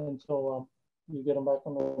until you get them back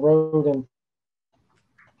on the road. And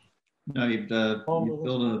no, you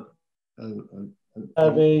build a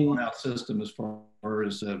out system as far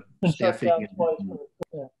as staffing.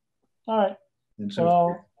 Yeah. All right. And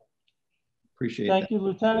so appreciate thank that. you,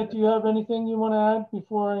 Lieutenant. Do you have anything you want to add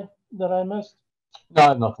before that I missed? No, I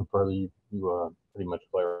have nothing further. You pretty much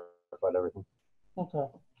clarified everything. Okay.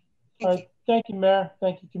 All right. Thank you, Mayor.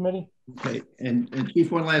 Thank you, committee. Okay. And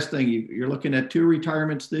Chief, one last thing. You're looking at 2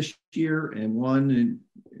 retirements this year and 1 in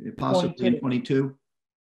possibly in 22?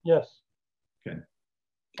 Yes. Okay.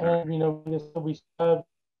 And, we have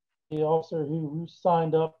the officer who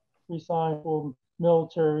signed up, resigned for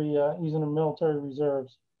military, he's in the military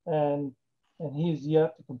reserves, and he's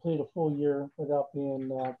yet to complete a full year without being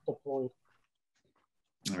deployed.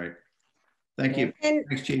 All right. Thank you. And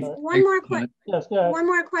thanks, Chief. One more question. Yes, go ahead. One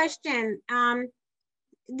more question.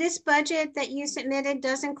 This budget that you submitted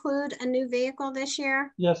does include a new vehicle this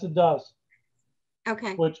year? Yes, it does.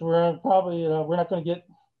 Okay. Which we're probably, we're not going to get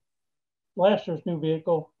last year's new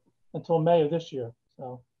vehicle until May of this year.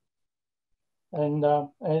 So, and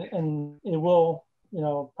it will,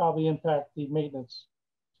 probably impact the maintenance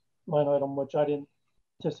line item, which I didn't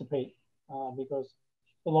anticipate because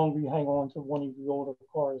the longer you hang on to one of the older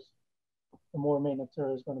cars, the more maintenance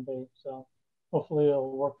there is going to be. So hopefully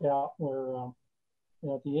it'll work out where,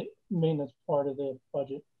 the maintenance part of the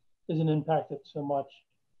budget isn't impacted so much.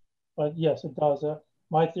 But yes, it does.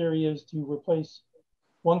 My theory is to replace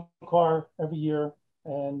one car every year,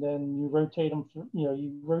 and then you rotate them through,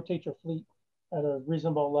 you rotate your fleet at a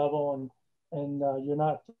reasonable level, and you're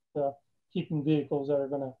not keeping vehicles that are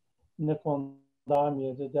going to nickel and dime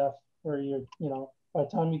you to death, where you're, by the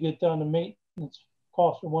time you get down to maintenance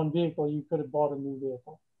cost for one vehicle, you could have bought a new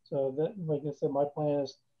vehicle. So that, like I said, my plan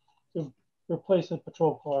is to replace a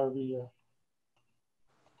patrol car every year.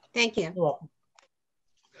 Thank you. You're welcome.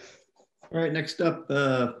 All right, next up,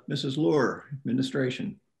 Mrs. Lohr,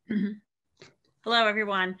 Administration. Hello,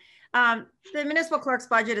 everyone. The municipal clerk's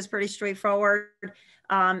budget is pretty straightforward.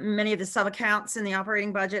 Many of the sub-accounts in the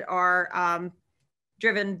operating budget are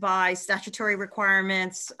driven by statutory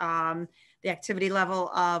requirements, the activity level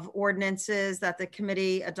of ordinances that the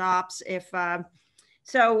committee adopts.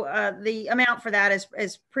 The amount for that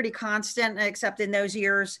is pretty constant, except in those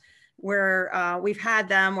years where we've had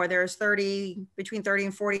them where there's between 30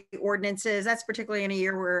 and 40 ordinances. That's particularly in a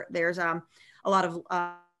year where there's a lot of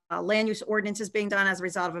land use ordinances being done as a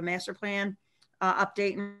result of a master plan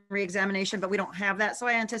update and reexamination, but we don't have that. So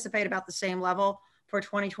I anticipate about the same level for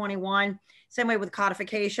 2021. Same way with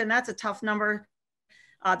codification. That's a tough number.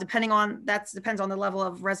 Depends on the level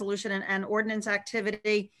of resolution and ordinance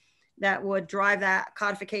activity that would drive that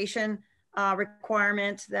codification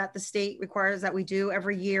requirement that the state requires that we do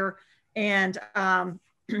every year. And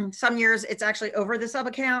some years it's actually over the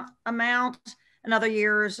sub-account amount, and other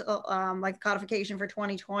years like codification for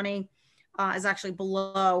 2020 is actually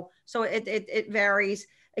below. So it varies.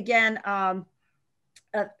 Again,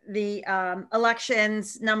 the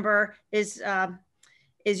elections number is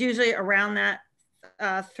usually around that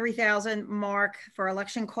 3,000 mark for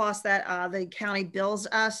election costs that the county bills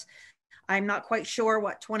us. I'm not quite sure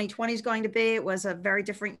what 2020 is going to be. It was a very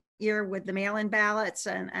different year with the mail-in ballots,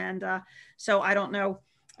 and so I don't know.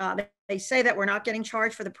 They say that we're not getting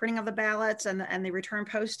charged for the printing of the ballots and the return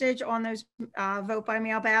postage on those vote by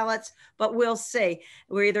mail ballots, but we'll see.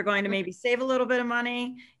 We're either going to maybe save a little bit of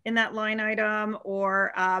money in that line item,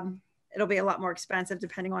 or it'll be a lot more expensive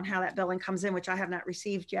depending on how that billing comes in, which I have not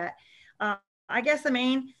received yet. I guess the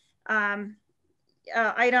main item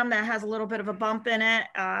that has a little bit of a bump in it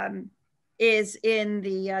is in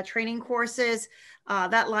the training courses.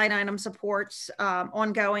 That line item supports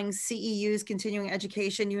ongoing CEUs, continuing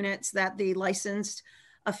education units, that the licensed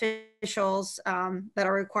officials that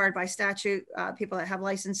are required by statute, people that have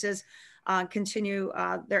licenses, continue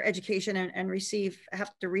their education and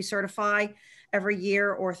have to recertify every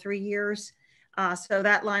year or 3 years. So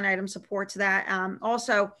that line item supports that.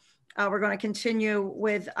 Also, we're going to continue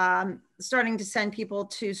with starting to send people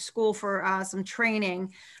to school for some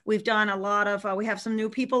training. We've done a lot of, we have some new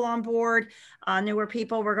people on board, newer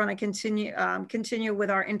people. We're going to continue with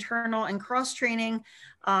our internal and cross training,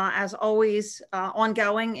 as always,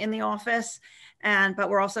 ongoing in the office. But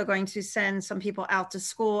we're also going to send some people out to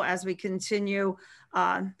school as we continue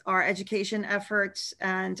our education efforts,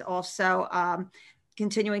 and also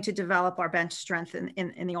continuing to develop our bench strength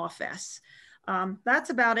in the office.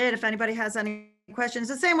 That's about it. If anybody has any questions,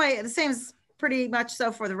 the same is pretty much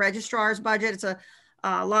so for the registrar's budget. It's a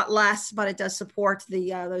lot less, but it does support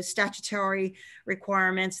those statutory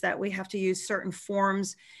requirements that we have to use certain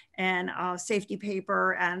forms and safety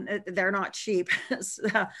paper, and they're not cheap,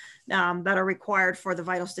 that are required for the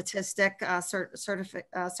vital statistic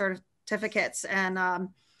certificates and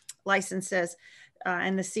licenses,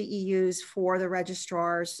 and the CEUs for the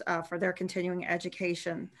registrars for their continuing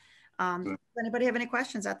education. Does anybody have any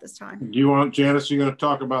questions at this time? Do you want, Janice, you're going to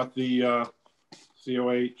talk about the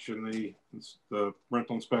COH and the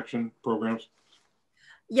rental inspection programs?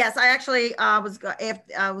 Yes, I actually was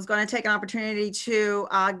going to take an opportunity to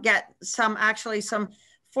get some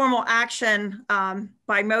formal action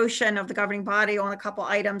by motion of the governing body on a couple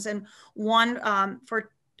items. And one for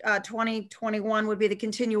 2021 would be the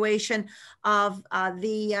continuation of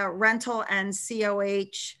the rental and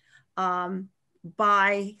COH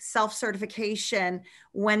by self-certification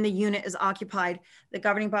when the unit is occupied. The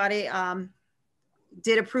governing body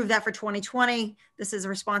did approve that for 2020. This is a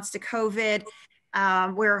response to COVID.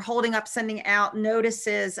 We're holding up sending out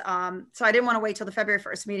notices. So I didn't want to wait till the February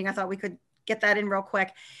 1st meeting. I thought we could get that in real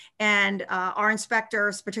quick. And our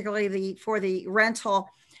inspectors, particularly for the rental,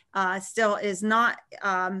 still is not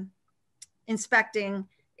inspecting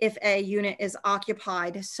if a unit is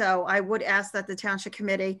occupied. So I would ask that the Township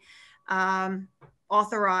Committee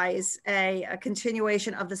authorize a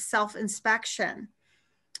continuation of the self-inspection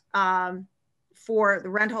for the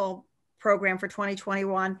rental program for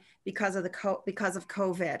 2021 because of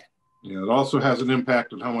COVID. Yeah, it also has an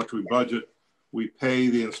impact on how much we budget. We pay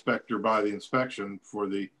the inspector by the inspection for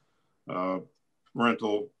the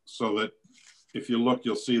rental, so that if you look,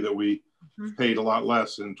 you'll see that we paid a lot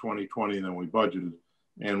less in 2020 than we budgeted.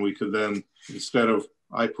 And we could then, instead of,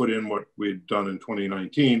 I put in what we'd done in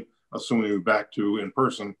 2019, assuming we're back to in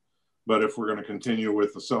person. But if we're going to continue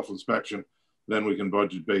with the self-inspection, then we can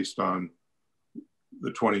budget based on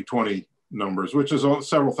the 2020 numbers, which is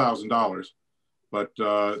several $1,000s. But,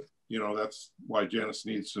 you know, that's why Janice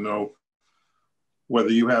needs to know whether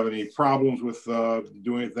you have any problems with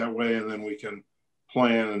doing it that way, and then we can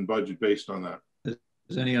plan and budget based on that.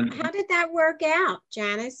 How did that work out,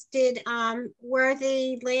 Janice? Were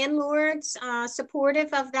the landlords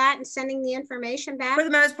supportive of that and sending the information back? For the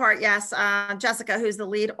most part, yes. Jessica, who's the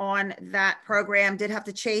lead on that program, did have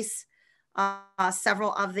to chase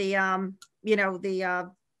several of the,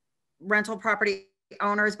 the rental property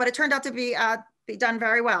owners, but it turned out to be done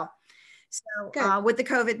very well. So with the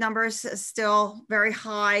COVID numbers still very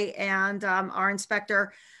high, and our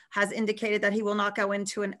inspector has indicated that he will not go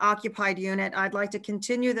into an occupied unit. I'd like to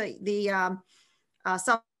continue the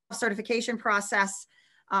self-certification process.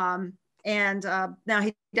 And now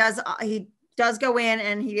he does go in,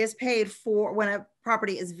 and he is paid for when a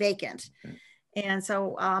property is vacant. Okay. And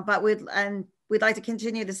so, but we'd like to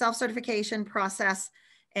continue the self-certification process,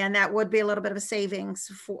 and that would be a little bit of a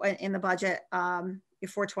savings in the budget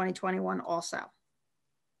for 2021 also.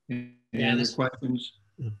 Any other questions?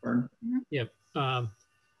 Yep.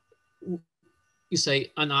 You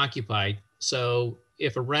say unoccupied. So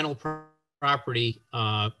if a rental property,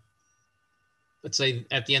 let's say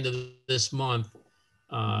at the end of this month,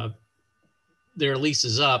 their lease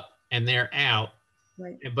is up and they're out,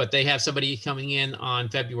 Right. but they have somebody coming in on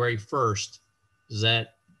February 1st. Is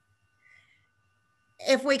that?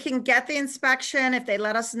 If we can get the inspection, if they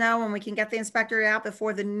let us know and we can get the inspector out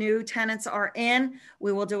before the new tenants are in,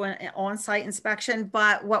 we will do an on-site inspection.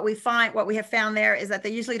 But what we have found there is that they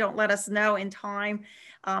usually don't let us know in time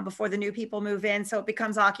before the new people move in, so it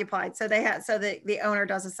becomes occupied. So the owner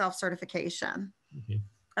does a self-certification. Okay.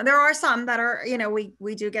 And there are some that are, you know,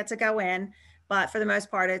 we do get to go in, but for the most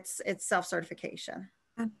part, it's self-certification.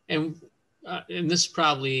 And this is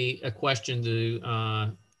probably a question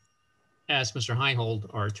to ask Mr. Heinhold,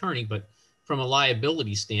 our attorney, but from a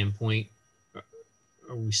liability standpoint,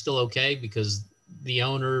 are we still okay? Because the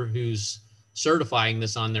owner who's certifying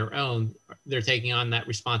this on their own, they're taking on that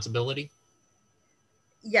responsibility?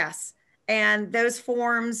 Yes. And those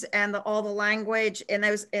forms and all the language in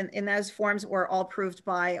those forms were all approved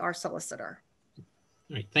by our solicitor. All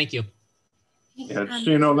right, thank you. Yeah, just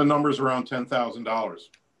so you know, the number's around $10,000.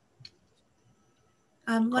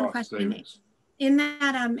 One question. Savings. In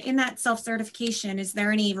that self-certification, is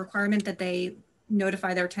there any requirement that they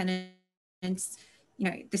notify their tenants, you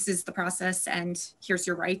know, this is the process and here's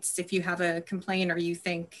your rights? If you have a complaint or you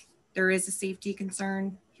think there is a safety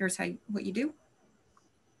concern, here's what you do?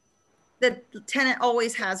 The tenant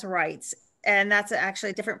always has rights, and that's actually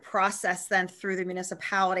a different process than through the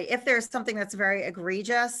municipality. If there's something that's very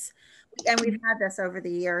egregious, and we've had this over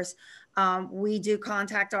the years, we do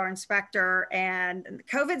contact our inspector, and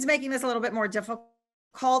COVID's making this a little bit more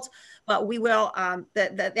difficult, but we will,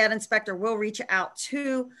 that inspector will reach out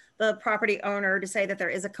to the property owner to say that there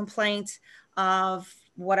is a complaint of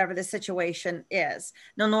whatever the situation is.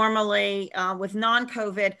 Now, normally with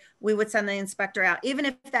non-COVID, we would send the inspector out, even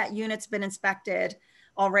if that unit's been inspected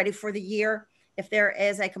already for the year. If there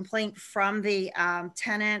is a complaint from the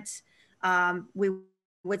tenant, we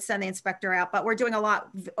would send the inspector out, but we're doing a lot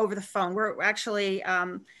over the phone. We're actually,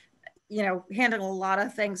 you know, handling a lot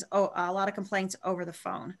of things, a lot of complaints over the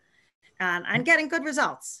phone, and getting good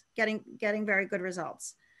results, getting very good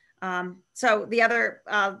results. So the other,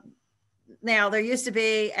 now there used to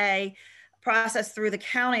be a process through the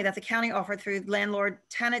county that the county offered through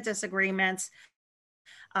landlord-tenant disagreements,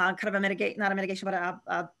 kind of not a mitigation, but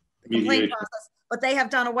a complaint process. But they have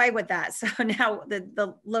done away with that. So now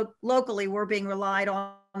locally we're being relied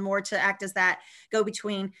on more to act as that go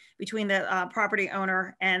between the property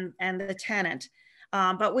owner and the tenant.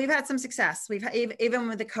 But we've had some success. Even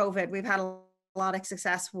with the COVID, we've had a lot of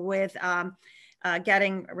success with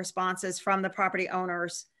getting responses from the property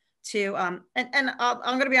owners to, and I'm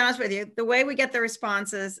going to be honest with you, the way we get the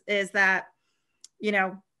responses is that, you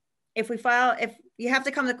know, if you have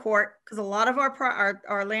to come to court, because a lot of our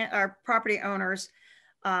property owners,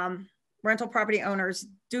 rental property owners,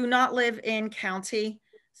 do not live in county.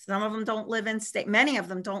 Some of them don't live in state. Many of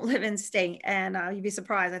them don't live in state. And you'd be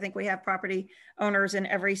surprised. I think we have property owners in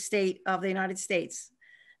every state of the United States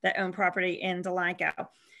that own property in Delanco.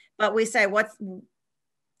 But we say,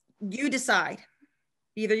 you decide.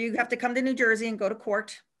 Either you have to come to New Jersey and go to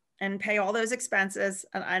court and pay all those expenses,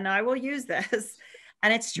 and I will use this,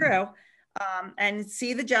 and it's true, and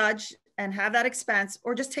see the judge and have that expense,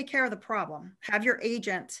 or just take care of the problem. Have your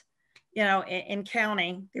agent, you know, in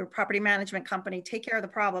county, your property management company, take care of the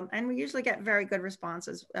problem. And we usually get very good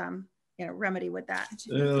responses, you know, remedy with that.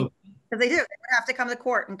 Because they do. They would have to come to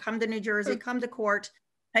court and come to New Jersey, come to court,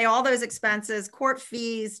 pay all those expenses, court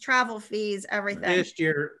fees, travel fees, everything.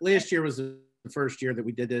 Last year was the first year that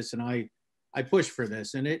we did this, and I pushed for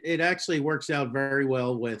this, and it actually works out very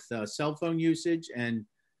well with cell phone usage and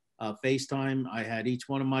FaceTime. I had each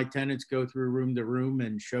one of my tenants go through room to room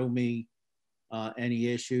and show me any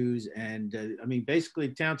issues. And I mean, basically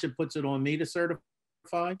township puts it on me to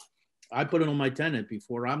certify. I put it on my tenant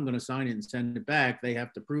before I'm going to sign it and send it back. They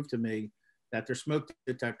have to prove to me that their smoke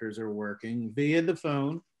detectors are working via the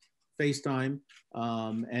phone, FaceTime,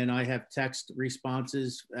 and I have text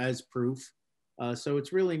responses as proof. So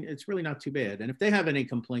it's really not too bad. And if they have any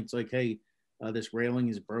complaints like, hey, this railing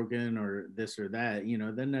is broken or this or that, you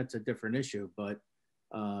know, then that's a different issue. But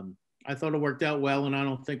I thought it worked out well, and I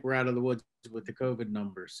don't think we're out of the woods with the COVID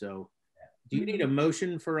numbers. So do you need a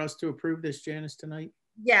motion for us to approve this, Janice, tonight?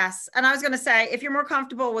 Yes. And I was going to say, if you're more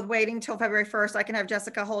comfortable with waiting till February 1st, I can have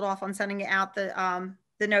Jessica hold off on sending out the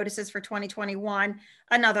notices for 2021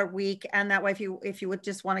 another week. And that way, if you would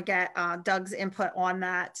just want to get Doug's input on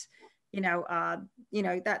that,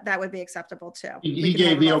 that would be acceptable too. He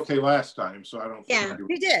gave the okay last time, so I don't think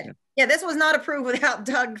he did. Yeah, this was not approved without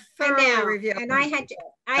Doug thoroughly review. And I had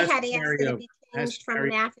asked that it be changed from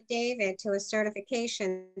an affidavit to a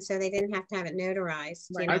certification, so they didn't have to have it notarized.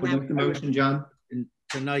 Right. I would make the motion, John.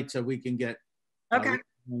 Tonight, so we can get Okay.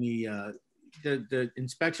 The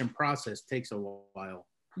inspection process takes a while.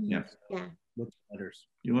 Yeah. Yeah. With letters.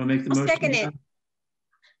 You want to make the I'll motion? second it.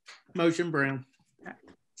 Motion, Brown.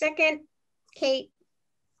 Second, Kate.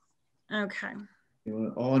 Okay.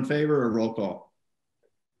 All in favor or roll call?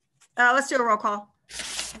 Let's do a roll call. Go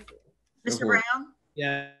Mr. for it. Brown?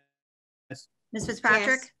 Yes. Ms.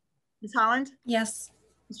 Fitzpatrick? Yes. Ms. Holland? Yes.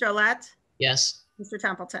 Mr. Olet? Yes. Mr.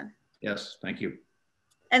 Templeton? Yes, thank you.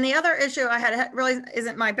 And the other issue I had really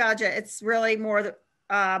isn't my budget. It's really more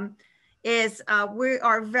we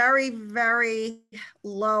are very, very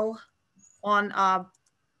low on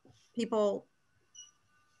people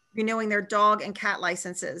renewing their dog and cat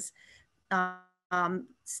licenses.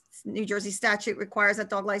 New Jersey statute requires that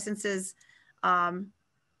dog licenses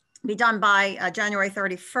be done by January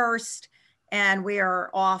 31st, and we are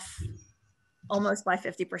off almost by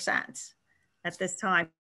 50% at this time.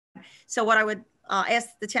 So what I would ask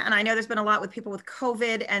the town, and I know there's been a lot with people with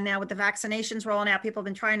COVID, and now with the vaccinations rolling out, people have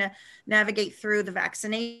been trying to navigate through the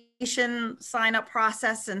vaccination sign-up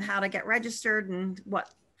process and how to get registered and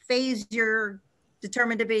what phase you're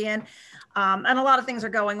determined to be in. And a lot of things are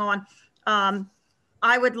going on.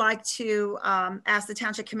 I would like to ask the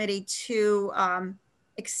Township Committee to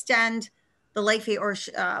extend the late fee, or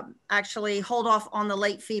actually hold off on the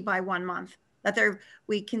late fee by 1 month. That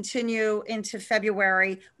we continue into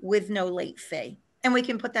February with no late fee. And we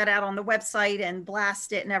can put that out on the website and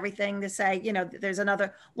blast it and everything to say, you know, there's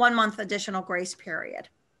another 1 month additional grace period,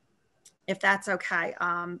 if that's okay.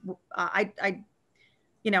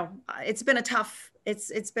 You know, it's been a tough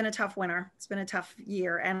winter. It's been a tough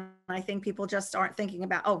year. And I think people just aren't thinking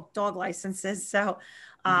about, oh, dog licenses. So,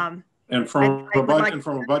 and from a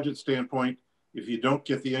budget standpoint, if you don't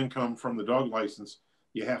get the income from the dog license,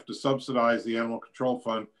 you have to subsidize the animal control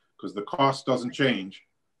fund, because the cost doesn't change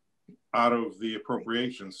out of the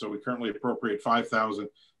appropriations. So we currently appropriate $5,000.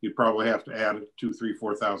 You'd probably have to add $2,000,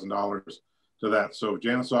 $3,000, $4,000 to that. So if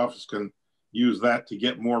Janet's office can use that to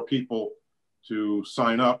get more people to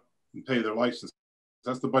sign up and pay their license,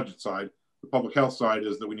 that's the budget side. The public health side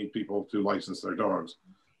is that we need people to license their dogs.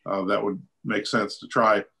 That would make sense to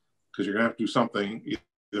try, because you're gonna have to do something,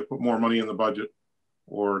 either put more money in the budget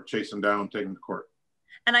or chase them down, take them to court.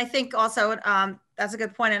 And I think also that's a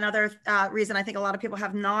good point. Another reason I think a lot of people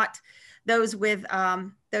have not, those with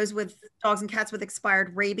dogs and cats with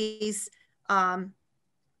expired rabies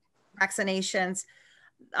vaccinations,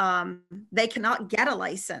 they cannot get a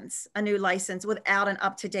new license without an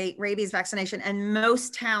up-to-date rabies vaccination. And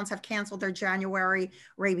most towns have canceled their January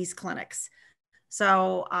rabies clinics.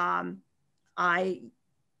 So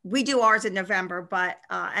we do ours in November, but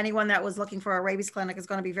anyone that was looking for a rabies clinic is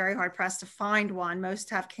going to be very hard pressed to find one. Most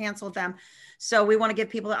have canceled them. So we want to give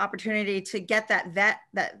people the opportunity to get the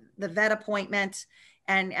vet appointment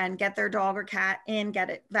and get their dog or cat in, get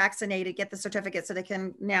it vaccinated, get the certificate so they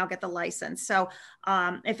can now get the license. So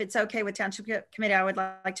if it's okay with Township Committee, I would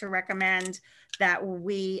like to recommend that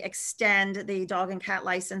we extend the dog and cat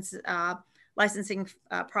licensing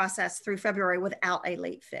process through February without a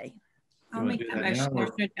late fee. I'll make that motion.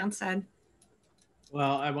 There's no downside.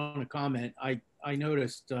 Well, I want to comment. I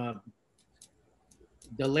noticed the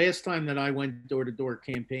last time that I went door-to-door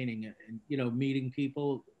campaigning and, you know, meeting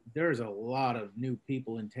people, there's a lot of new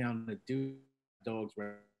people in town that do dogs.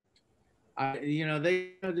 You know,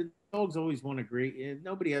 the dogs always want to greet.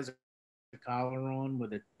 Nobody has a collar on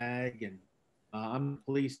with a tag, and I'm the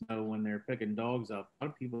police know when they're picking dogs up. A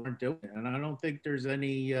lot of people aren't doing it, and I don't think there's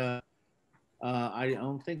any. I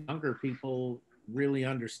don't think younger people really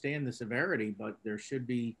understand the severity, but there should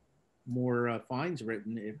be more fines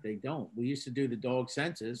written if they don't. We used to do the dog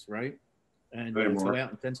census, right? And go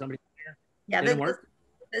out and send somebody there. Yeah, didn't work.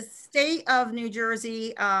 The state of New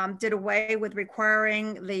Jersey did away with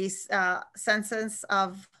requiring the census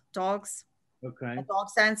of dogs. Okay. A dog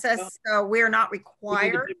census, so we're not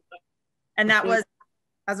required, and that was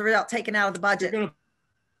as a result taken out of the budget.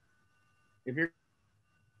 If you're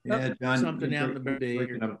yeah, John, something out of the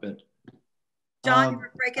breaking up a bit. John,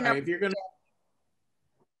 you're breaking up. If you're gonna,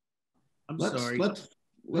 I'm sorry. Let's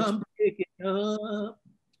pick it up.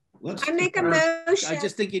 I make a motion. I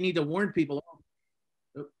just think you need to warn people.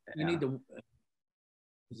 You need to.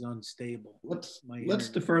 Is unstable. Let's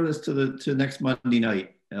defer this to next Monday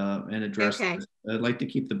night and address this. I'd like to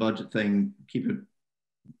keep the budget thing, keep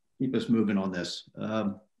us moving on this.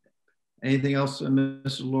 Anything else,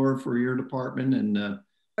 Mrs. Laura, for your department? And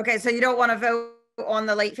okay, so you don't want to vote on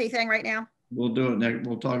the late fee thing right now? We'll do it next.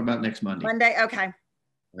 We'll talk about next Monday. Monday, okay.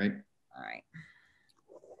 Right. All right.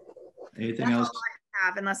 Anything else? All I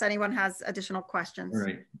have, unless anyone has additional questions. All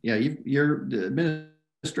right. Yeah, your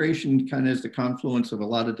administration kind of is the confluence of a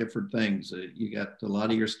lot of different things. You got a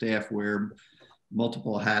lot of your staff wear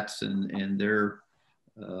multiple hats, and they're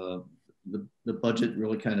the budget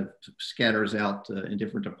really kind of scatters out in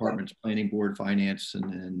different departments, planning board, finance,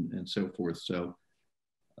 and so forth. So,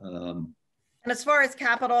 and as far as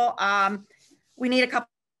capital, we need a couple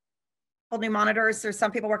new monitors. There's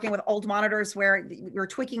some people working with old monitors where we're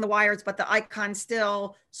tweaking the wires, but the icons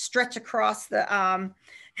still stretch across the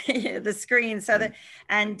the screen. So that,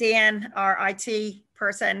 and Dan, our IT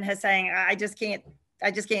person, has saying, I just can't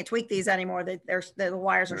tweak these anymore. That the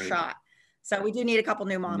wires are shot. So we do need a couple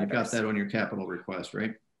new monitors. You got that on your capital request,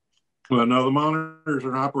 right? Well, no, the monitors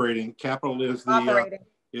are operating. Capital is the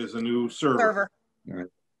is a new server. All right.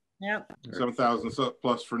 Yep. 7,000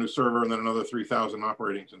 plus for new server, and then another 3,000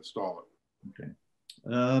 operating to install it. Okay.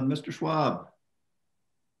 Mr. Schwab.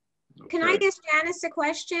 Okay. Can I ask Janice a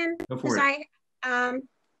question? Go for it.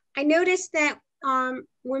 I noticed that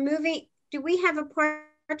we're moving. Do we have a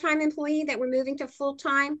part-time employee that we're moving to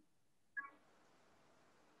full-time?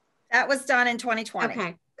 That was done in 2020.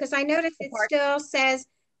 Okay, because I noticed it still says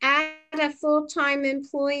add a full-time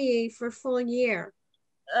employee for full year.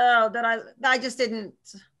 Oh, that I just didn't.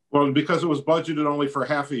 Well, because it was budgeted only for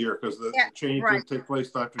half a year, because the change would take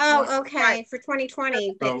place after. Oh, okay, for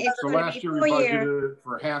 2020. So last year we budgeted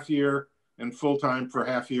for half year and full-time for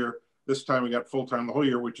half year. This time we got full-time the whole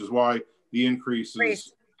year, which is why the increase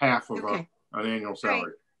is half of an annual salary.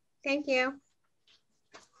 Right. Thank you.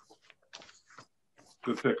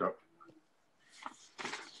 Good pickup.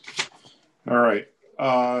 All right.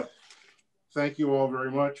 Thank you all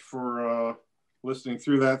very much for listening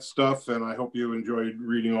through that stuff, and I hope you enjoyed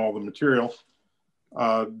reading all the material.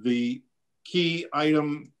 The key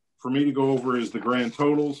item for me to go over is the grand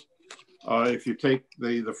totals. If you take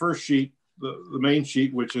the first sheet, the main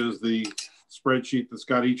sheet, which is the spreadsheet that's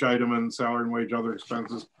got each item and salary and wage, other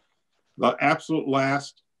expenses, the absolute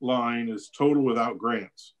last line is total without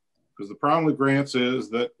grants. Because the problem with grants is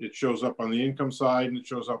that it shows up on the income side and it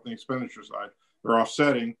shows up on the expenditure side. They're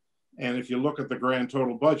offsetting. And if you look at the grand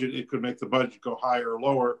total budget, it could make the budget go higher or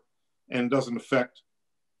lower, and doesn't affect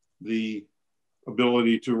the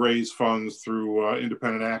ability to raise funds through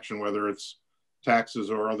independent action, whether it's taxes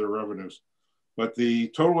or other revenues. But the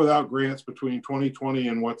total without grants between 2020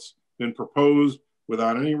 and what's been proposed,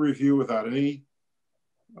 without any review, without any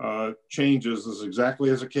changes, is exactly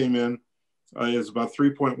as it came in, is about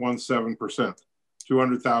 3.17%,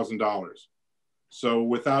 $200,000. So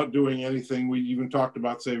without doing anything, we even talked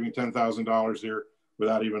about saving $10,000 here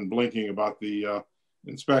without even blinking about the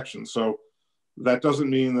inspection. So that doesn't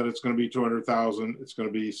mean that it's going to be 200,000. It's going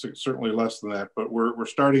to be certainly less than that. But we're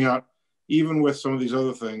starting out, even with some of these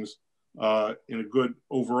other things, in a good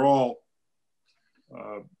overall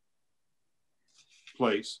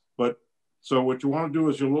place. But so what you want to do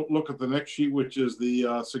is you look at the next sheet, which is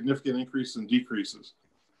the significant increase and decreases.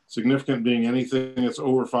 Significant being anything that's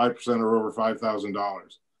over 5% or over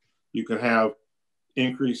 $5,000. You can have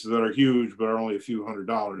increases that are huge, but are only a few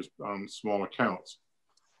 $100s on small accounts.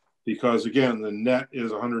 Because again, the net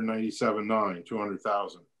is 197.9,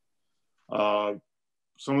 200,000.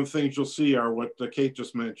 Some of the things you'll see are what Kate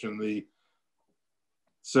just mentioned, the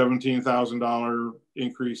 $17,000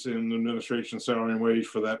 increase in administration salary and wage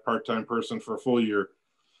for that part-time person for a full year,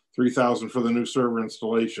 $3,000 for the new server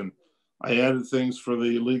installation. I added things for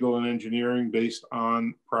the legal and engineering based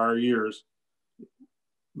on prior years.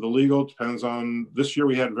 The legal depends on, this year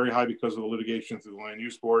we had very high because of the litigation through the land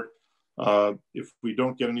use board. If we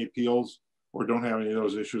don't get any appeals or don't have any of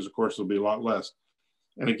those issues, of course, it'll be a lot less.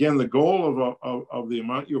 And again, the goal of the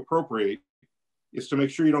amount you appropriate is to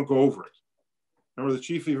make sure you don't go over it. Remember, the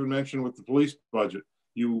chief even mentioned with the police budget,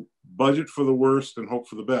 you budget for the worst and hope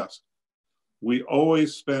for the best. We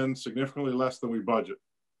always spend significantly less than we budget.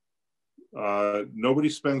 Nobody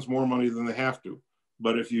spends more money than they have to.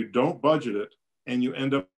 But if you don't budget it and you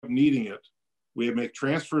end up needing it, we make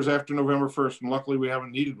transfers after November 1st, and luckily we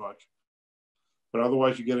haven't needed much. But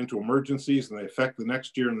otherwise you get into emergencies and they affect the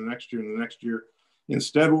next year and the next year and the next year.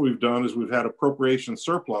 Instead, what we've done is we've had appropriation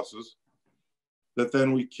surpluses that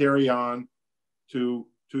then we carry on to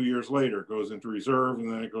 2 years later. It goes into reserve and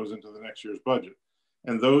then it goes into the next year's budget.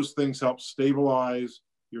 And those things help stabilize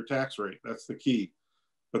your tax rate. That's the key.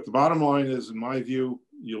 But the bottom line is, in my view,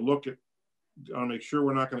 you look at, make sure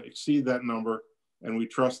we're not going to exceed that number, and we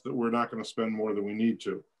trust that we're not going to spend more than we need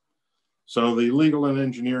to. So the legal and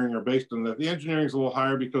engineering are based on that. The engineering is a little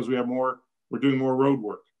higher because we have more, we're doing more road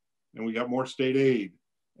work, and we got more state aid,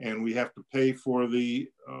 and we have to pay for the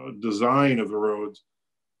design of the roads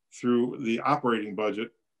through the operating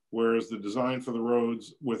budget, whereas the design for the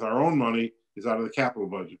roads with our own money is out of the capital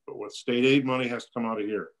budget, but what state aid money has to come out of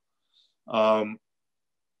here.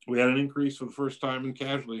 We had an increase for the first time in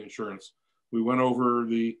casualty insurance. We went over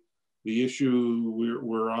the issue.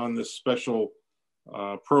 We're on this special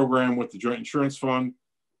program with the Joint Insurance Fund,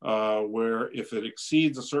 where if it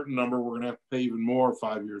exceeds a certain number, we're going to have to pay even more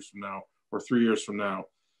 5 years from now or 3 years from now.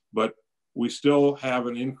 But we still have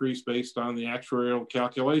an increase based on the actuarial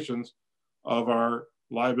calculations of our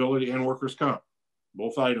liability and workers' comp.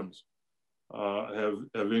 Both items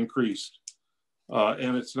have increased.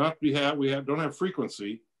 And it's not, don't have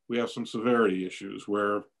frequency. We have some severity issues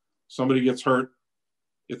where somebody gets hurt.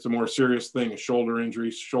 It's a more serious thing. A shoulder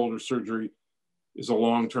injury, shoulder surgery is a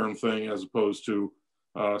long-term thing as opposed to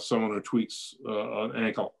someone who tweaks an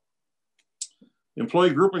ankle. Employee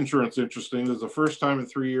group insurance, interesting. This is the first time in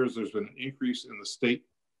 3 years there's been an increase in the state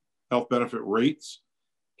health benefit rates.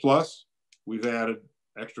 Plus, we've added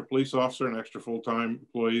extra police officer and extra full-time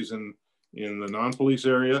employees in the non-police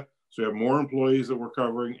area. So we have more employees that we're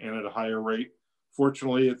covering and at a higher rate.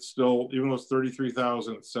 Fortunately, it's still, even though it's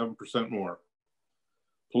 33,000, it's 7% more.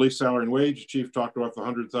 Police salary and wage, the chief talked about the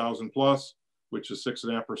 100,000 plus, which is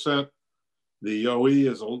 6.5%. The OE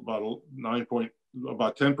is about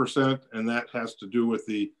 10%, and that has to do with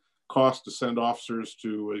the cost to send officers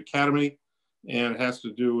to academy, and it has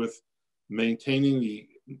to do with maintaining the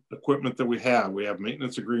equipment that we have. We have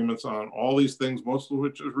maintenance agreements on all these things, most of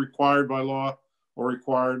which is required by law or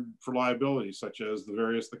required for liability, such as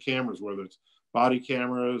the cameras, whether it's body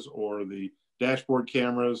cameras or the dashboard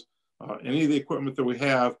cameras. Any of the equipment that we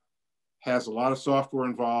have has a lot of software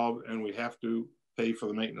involved, and we have to pay for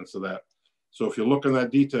the maintenance of that. So if you look in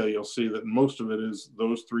that detail, you'll see that most of it is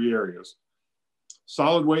those three areas.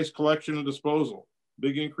 Solid waste collection and disposal,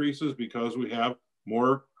 big increases because we have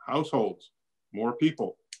more households, more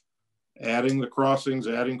people. Adding the crossings,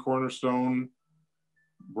 adding Cornerstone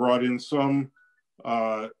brought in some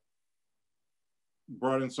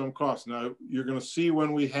costs. Now you're going to see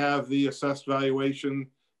when we have the assessed valuation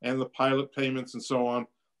and the pilot payments and so on,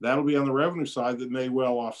 that'll be on the revenue side that may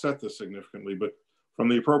well offset this significantly. But from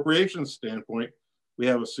the appropriations standpoint, we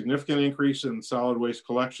have a significant increase in solid waste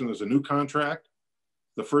collection. There's a new contract,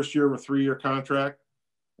 the first year of a 3-year contract.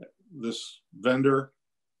 This vendor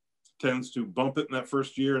tends to bump it in that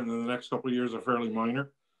first year, and then the next couple of years are fairly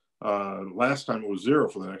minor. Last time it was 0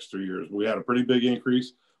 for the next 3 years. We had a pretty big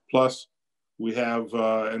increase. Plus, we have,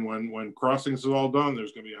 and when crossings is all done,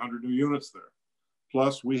 there's going to be 100 new units there.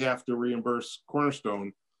 Plus, we have to reimburse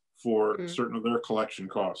Cornerstone for certain of their collection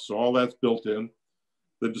costs. So all that's built in.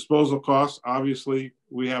 The disposal costs, obviously,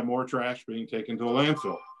 we have more trash being taken to the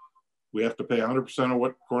landfill. We have to pay 100% of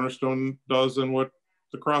what Cornerstone does and what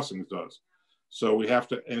the crossings does. So we have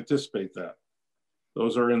to anticipate that.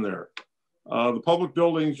 Those are in there. The public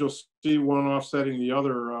buildings, you'll see one offsetting the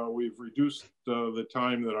other. We've reduced the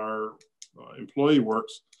time that our employee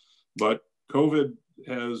works, but COVID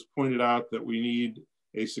has pointed out that we need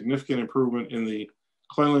a significant improvement in the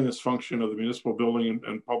cleanliness function of the municipal building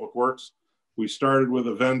and public works. We started with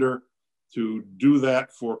a vendor to do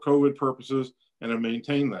that for COVID purposes and have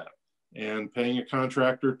maintained that. And paying a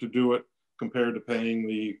contractor to do it compared to paying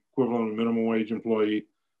the equivalent of a minimum wage employee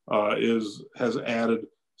has added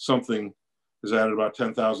about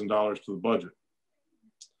 $10,000 to the budget.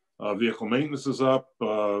 Vehicle maintenance is up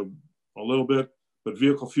a little bit, but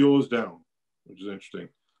vehicle fuel is down, which is interesting.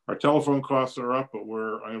 Our telephone costs are up, but I'm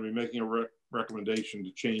going to be making a recommendation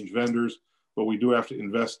to change vendors, but we do have to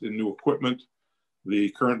invest in new equipment. The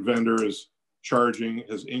current vendor has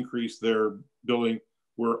increased their billing.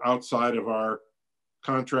 We're outside of our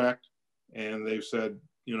contract, and they've said,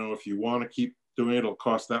 if you want to keep doing it, it'll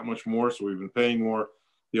cost that much more. So we've been paying more.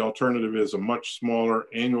 The alternative is a much smaller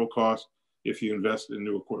annual cost if you invest in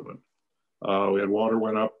new equipment. We had water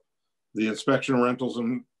went up. The inspection rentals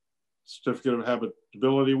and certificate of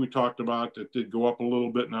habitability we talked about, it did go up a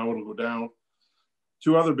little bit. Now it'll go down.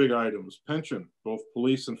 Two other big items: pension, both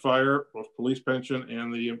police and fire, both police pension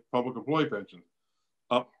and the public employee pension,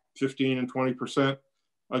 up 15 and 20%.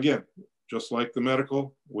 Again, just like the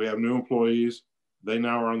medical, we have new employees. They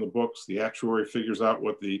now are on the books. The actuary figures out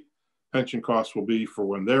what the pension costs will be for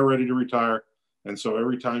when they're ready to retire. And so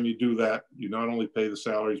every time you do that, you not only pay the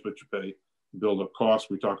salaries, but you pay build up costs.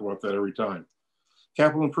 We talk about that every time.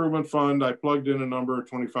 Capital Improvement Fund, I plugged in a number,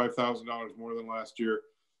 $25,000 more than last year.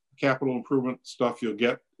 Capital improvement stuff you'll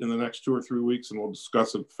get in the next 2 or 3 weeks, and we'll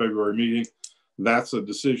discuss it at the February meeting. That's a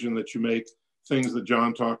decision that you make. Things that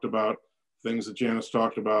John talked about, things that Janice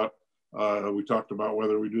talked about. We talked about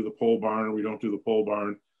whether we do the pole barn or we don't do the pole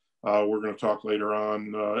barn. We're going to talk later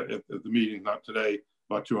on at the meeting, not today,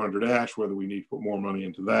 about 200 Ash, whether we need to put more money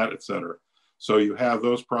into that, et cetera. So you have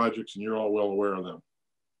those projects and you're all well aware of them.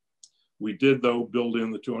 We did though build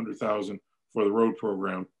in the 200,000 for the road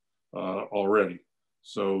program already.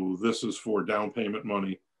 So this is for down payment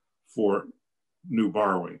money for new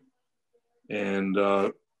borrowing. And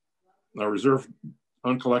our reserve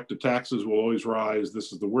uncollected taxes will always rise.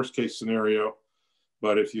 This is the worst case scenario.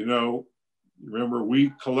 But if you know, remember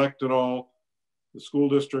we collect it all, the school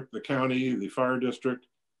district, the county, the fire district,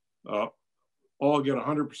 all get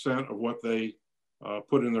 100% of what they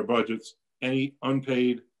put in their budgets. Any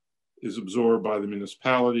unpaid is absorbed by the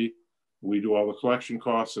municipality. We do all the collection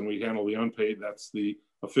costs and we handle the unpaid. That's the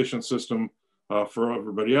efficient system for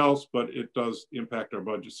everybody else, but it does impact our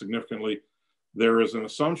budget significantly. There is an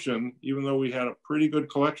assumption, even though we had a pretty good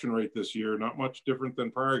collection rate this year, not much different than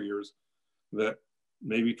prior years, that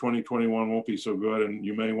maybe 2021 won't be so good, and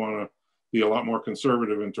you may want to be a lot more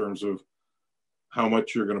conservative in terms of how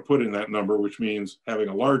much you're going to put in that number, which means having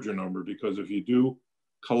a larger number, because if you do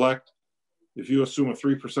collect, if you assume a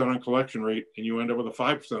 3% on collection rate and you end up with a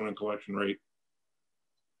 5% on collection rate,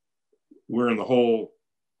 we're in the whole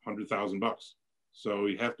 $100,000. So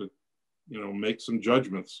you have to, you know, make some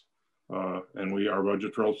judgments. And our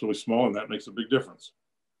budget's relatively small, and that makes a big difference.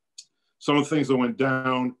 Some of the things that went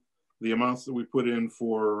down, the amounts that we put in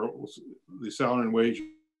for the salary and wage,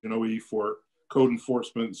 OE for code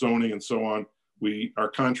enforcement, zoning, and so on. Our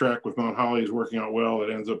contract with Mount Holly is working out well. It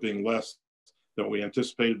ends up being less than we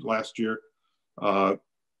anticipated last year. The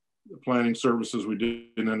planning services we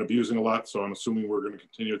didn't end up using a lot, so I'm assuming we're going to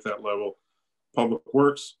continue at that level. Public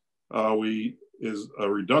Works is a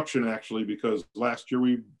reduction actually, because last year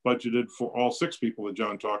we budgeted for all 6 people that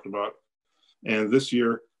John talked about, and this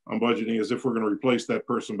year I'm budgeting as if we're going to replace that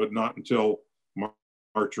person, but not until March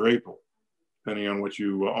or April, depending on what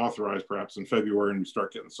you authorize, perhaps in February, and we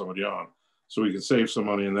start getting somebody on, so we can save some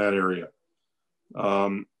money in that area.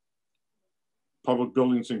 Public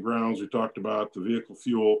buildings and grounds, we talked about the vehicle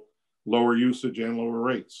fuel, lower usage and lower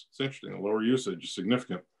rates. It's interesting, the lower usage is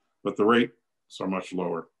significant, but the rates are much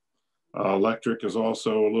lower. Electric is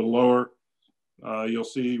also a little lower. You'll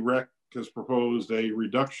see REC has proposed a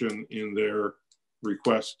reduction in their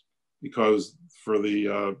request because for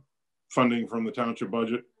the funding from the township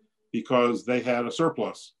budget, because they had a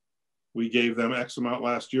surplus. We gave them X amount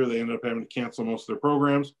last year. They ended up having to cancel most of their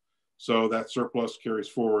programs. So that surplus carries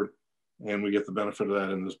forward and we get the benefit of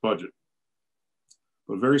that in this budget.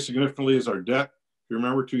 But very significantly is our debt. If you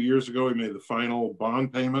remember 2 years ago, we made the final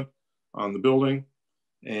bond payment on the building,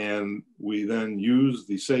 and we then used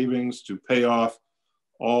the savings to pay off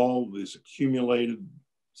all these accumulated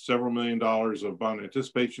several $1 million of bond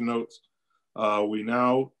anticipation notes. We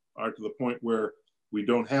now are to the point where we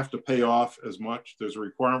don't have to pay off as much. There's a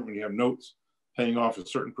requirement when you have notes paying off a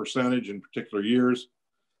certain percentage in particular years.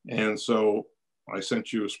 And so I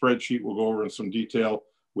sent you a spreadsheet. We'll go over in some detail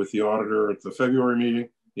with the auditor at the February meeting,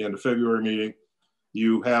 the end of February meeting.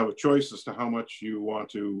 You have a choice as to how much you want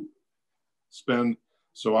to spend.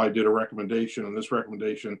 So I did a recommendation, and this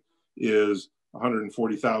recommendation is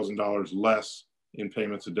 $140,000 less in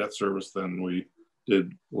payments of debt service than we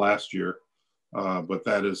did last year. But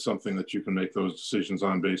that is something that you can make those decisions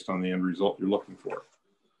on based on the end result you're looking for.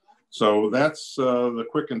 So that's the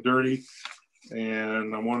quick and dirty.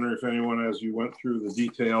 And I'm wondering if anyone, as you went through the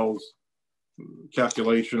details,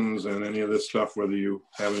 calculations, and any of this stuff, whether you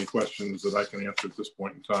have any questions that I can answer at this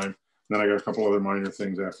point in time. Then I got a couple other minor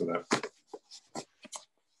things after that.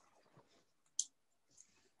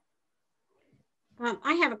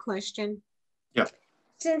 I have a question. Yeah.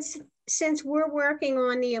 Since we're working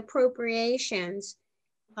on the appropriations,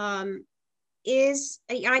 I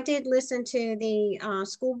did listen to the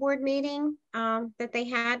school board meeting that they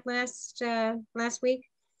had last week,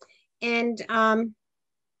 and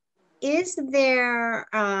is there,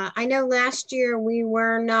 I know last year we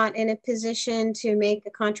were not in a position to make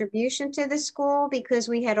a contribution to the school because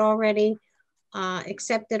we had already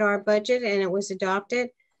accepted our budget and it was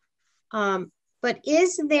adopted. But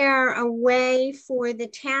is there a way for the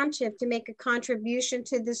township to make a contribution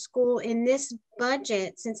to the school in this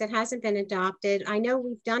budget since it hasn't been adopted? I know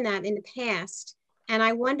we've done that in the past, and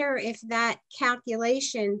I wonder if that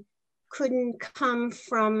calculation couldn't come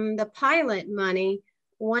from the pilot money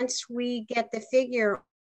once we get the figure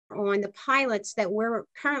on the pilots that we're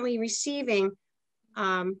currently receiving.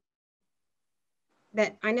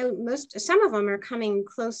 That I know some of them are coming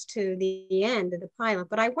close to the end of the pilot,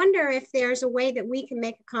 but I wonder if there's a way that we can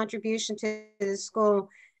make a contribution to the school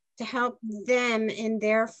to help them in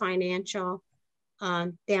their financial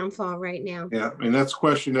downfall right now. Yeah, I mean, that's a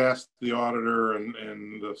question to ask the auditor and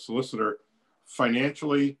the solicitor.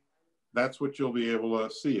 Financially, that's what you'll be able to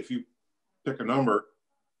see. If you pick a number,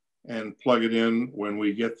 and plug it in when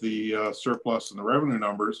we get the surplus and the revenue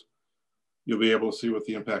numbers, you'll be able to see what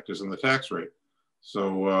the impact is on the tax rate.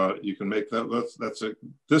 So you can make that,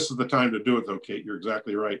 this is the time to do it though, Kate, you're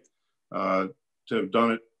exactly right. To have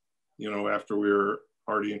done it, after we were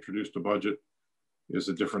already introduced a budget is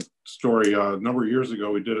a different story. A number of years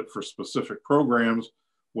ago, we did it for specific programs,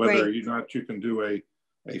 whether or not you can do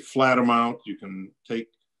a flat amount, you can take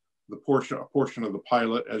a portion of the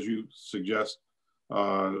pilot, as you suggest.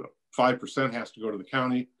 5% has to go to the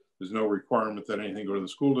county. There's no requirement that anything go to the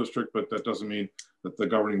school district, but that doesn't mean that the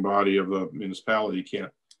governing body of the municipality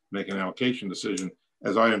can't make an allocation decision,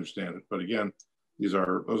 as I understand it. But again, those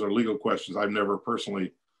are legal questions. I've never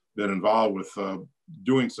personally been involved with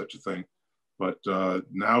doing such a thing, but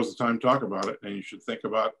now's the time to talk about it, and you should think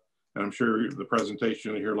about, and I'm sure the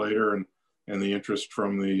presentation you'll hear later and the interest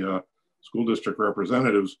from the school district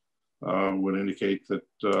representatives would indicate that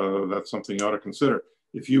that's something you ought to consider.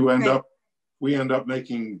 If you we end up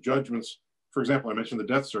making judgments, for example, I mentioned the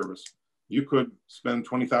debt service. You could spend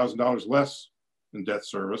 $20,000 less in debt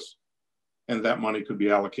service, and that money could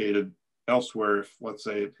be allocated elsewhere if, let's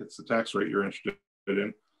say, it hits the tax rate you're interested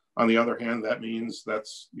in. On the other hand, that means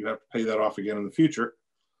you have to pay that off again in the future,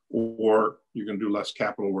 or you can do less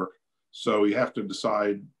capital work. So you have to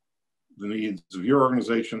decide the needs of your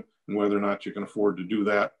organization and whether or not you can afford to do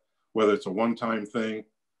that, whether it's a one-time thing.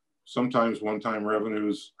 Sometimes one-time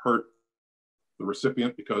revenues hurt the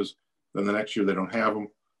recipient because then the next year they don't have them.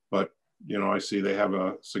 But, I see they have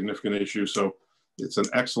a significant issue. So it's an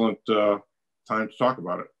excellent time to talk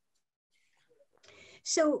about it.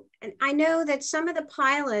 So I know that some of the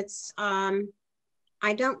pilots,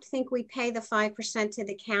 I don't think we pay the 5% to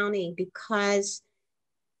the county because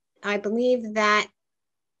I believe that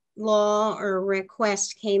law or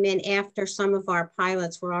request came in after some of our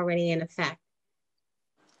pilots were already in effect.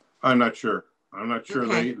 I'm not sure.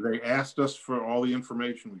 Okay. They asked us for all the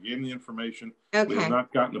information. We gave them the information. Okay. We have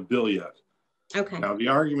not gotten a bill yet. Okay. Now the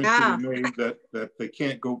argument can be made that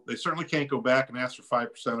they certainly can't go back and ask for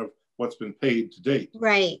 5% of what's been paid to date.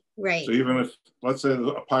 Right. So even if, let's say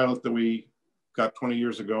a pilot that we got 20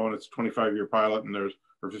 years ago and it's a 25-year pilot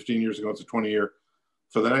or 15 years ago, it's a 20-year,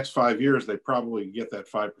 for the next 5 years, they probably get that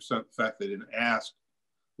 5%. The fact they didn't ask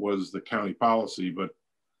was the county policy, but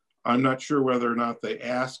I'm not sure whether or not they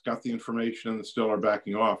asked, got the information, and still are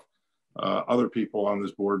backing off. Other people on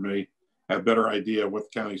this board may have better idea what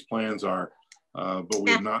the county's plans are, but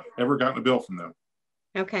we have not ever gotten a bill from them.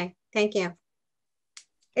 Okay, thank you.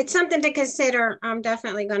 It's something to consider. I'm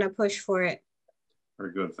definitely going to push for it.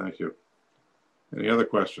 Very good, thank you. Any other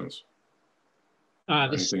questions?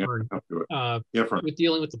 With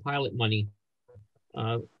dealing with the pilot money,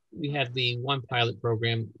 we had the one pilot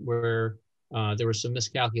program where there were some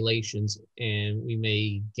miscalculations and we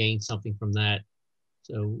may gain something from that.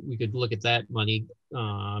 So we could look at that money,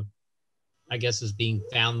 I guess, as being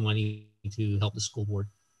found money to help the school board.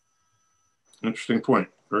 Interesting point.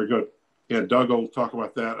 Very good. Yeah, Doug will talk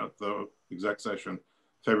about that at the exec session,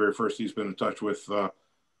 February 1st. He's been in touch with the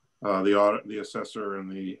assessor and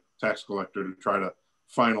the tax collector to try to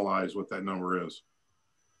finalize what that number is.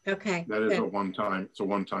 Okay. That is it's a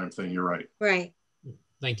one-time thing. You're right. Right.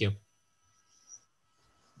 Thank you.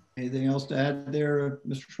 Anything else to add there,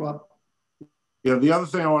 Mr. Schwab? Yeah, the other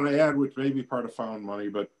thing I want to add, which may be part of found money,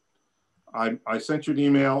 but I sent you an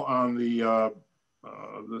email on the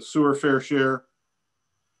sewer fair share.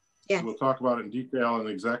 Yeah. We'll talk about it in detail in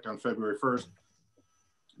exec on February 1st.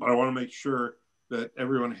 But I want to make sure that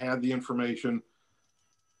everyone had the information.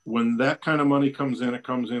 When that kind of money comes in, it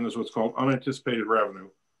comes in as what's called unanticipated revenue.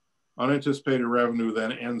 Unanticipated revenue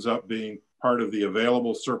then ends up being part of the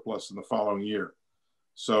available surplus in the following year.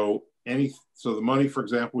 So the money, for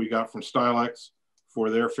example, we got from Stylex for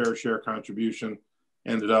their fair share contribution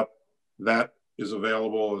ended up, that is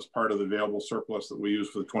available as part of the available surplus that we use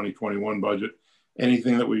for the 2021 budget.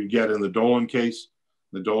 Anything that we get in the Dolan case,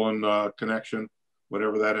 the Dolan connection,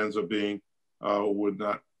 whatever that ends up being, would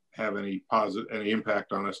not have any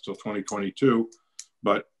impact on us till 2022.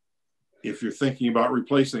 But if you're thinking about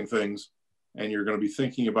replacing things and you're going to be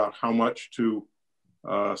thinking about how much to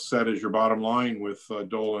set as your bottom line with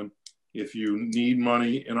Dolan, if you need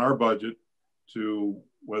money in our budget to,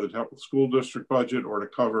 whether to help with school district budget or to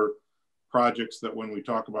cover projects that when we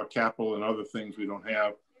talk about capital and other things we don't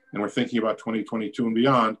have, and we're thinking about 2022 and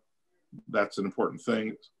beyond, that's an important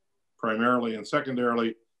thing primarily. And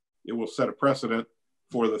secondarily, it will set a precedent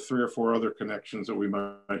for the 3 or 4 other connections that we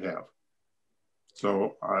might have.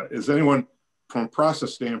 So is anyone, from a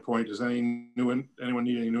process standpoint, does anyone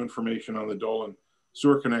need any new information on the Dolan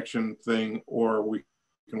sewer connection thing, or we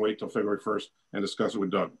can wait till February 1st and discuss it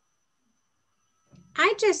with Doug?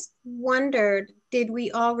 I just wondered, did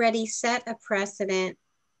we already set a precedent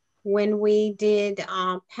when we did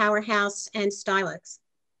Powerhouse and Stylix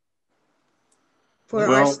for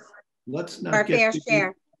well, let's not our get fair too share?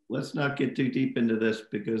 deep, let's not get too deep into this,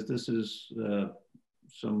 because this is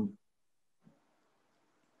some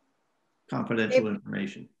confidential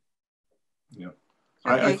information. Yeah.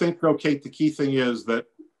 Okay. I think, though, Kate, the key thing is that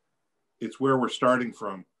it's where we're starting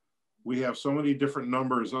from. We have so many different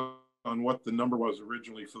numbers on what the number was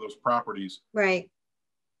originally for those properties. Right.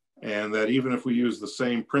 And that even if we use the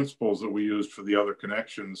same principles that we used for the other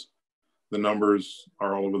connections, the numbers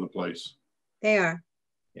are all over the place. They are.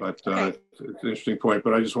 But Okay. it's an interesting point.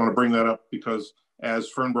 But I just want to bring that up because, as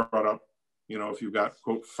Fern brought up, you know, if you've got,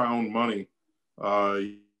 quote, found money,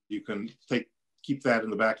 you can keep that in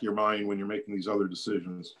the back of your mind when you're making these other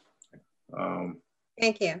decisions.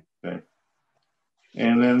 Thank you. Okay.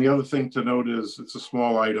 And then the other thing to note is, it's a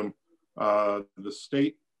small item. The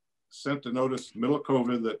state sent a notice middle of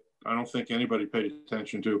COVID that I don't think anybody paid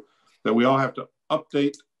attention to, that we all have to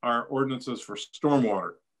update our ordinances for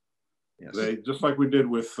stormwater. Yes. They, just like we did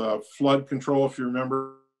with flood control, if you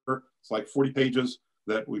remember, it's like 40 pages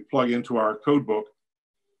that we plug into our code book.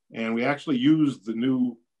 And we actually used the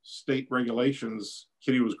new state regulations.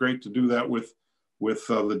 Kitty was great to do that with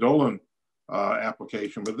the Dolan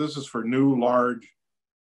application, but this is for new large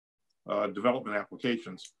development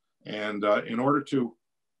applications. And in order to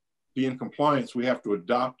be in compliance, we have to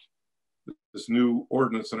adopt this new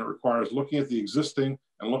ordinance, and it requires looking at the existing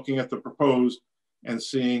and looking at the proposed and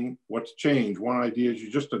seeing what to change. One idea is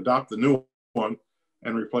you just adopt the new one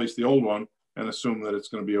and replace the old one and assume that it's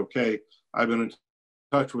going to be okay. I've been in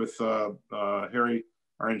touch with Harry,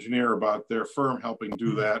 our engineer, about their firm helping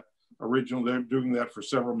do that. Originally, they're doing that for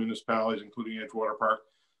several municipalities, including Edgewater Park.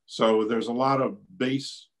 So there's a lot of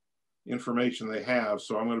base information they have.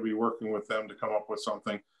 So I'm going to be working with them to come up with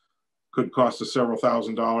something. Could cost us several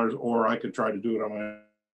 $1,000s, or I could try to do it on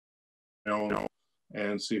my own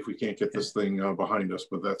and see if we can't get this thing behind us.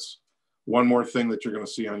 But that's one more thing that you're going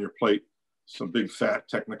to see on your plate. Some big fat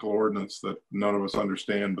technical ordinance that none of us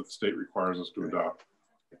understand, but the state requires us to adopt.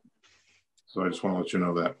 So I just want to let you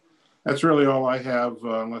know that. That's really all I have,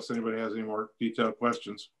 unless anybody has any more detailed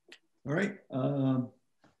questions. All right.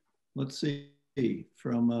 Let's see.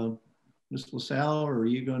 From Ms. LaSalle, are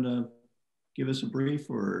you going to give us a brief,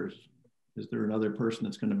 or is there another person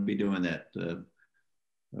that's going to be doing that?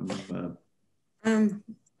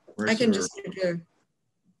 I can just give you.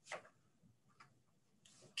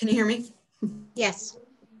 Can you hear me? Yes.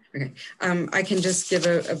 Okay. I can just give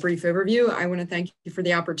a brief overview. I want to thank you for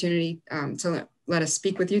the opportunity to let us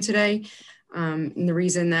speak with you today. And the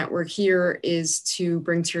reason that we're here is to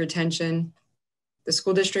bring to your attention the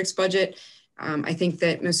school district's budget. I think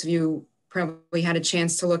that most of you probably had a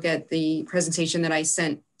chance to look at the presentation that I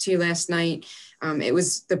sent to you last night. It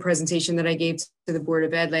was the presentation that I gave to the Board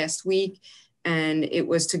of Ed last week, and it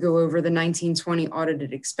was to go over the 1920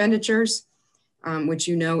 audited expenditures, which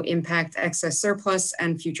you know impact excess surplus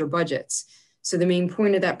and future budgets. So the main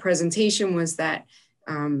point of that presentation was that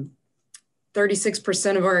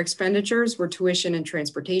 36% of our expenditures were tuition and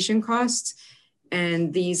transportation costs,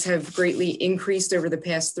 and these have greatly increased over the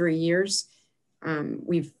past 3 years.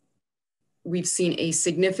 We've seen a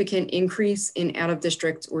significant increase in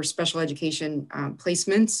out-of-district or special education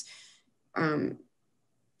placements. In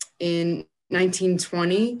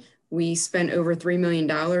 1920, we spent over $3 million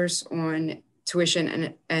on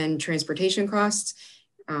tuition and transportation costs.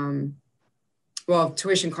 Well,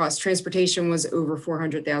 tuition costs, transportation was over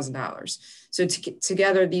 $400,000. So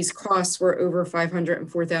together, these costs were over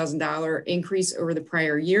 $504,000 increase over the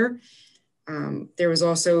prior year. There was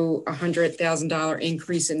also a $100,000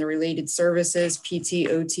 increase in the related services, PT,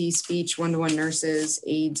 OT, speech, one-to-one nurses,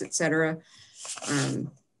 aides, et cetera.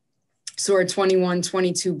 So our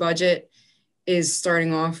 21-22 budget is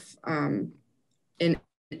starting off in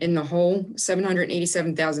the hole,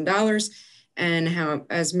 $787,000. And how,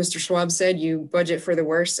 as Mr. Schwab said, you budget for the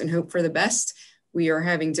worst and hope for the best. We are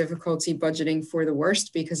having difficulty budgeting for the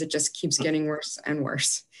worst because it just keeps getting worse and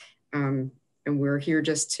worse. And we're here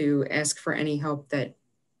just to ask for any help that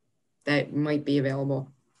might be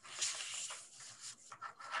available.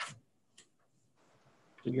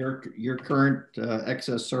 So your current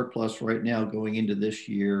excess surplus right now going into this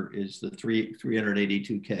year is the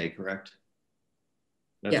 382K, correct?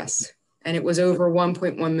 That's yes, and it was over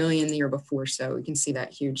 1.1 million the year before, so we can see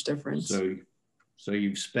that huge difference. So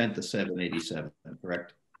you've spent the 787,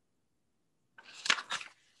 correct?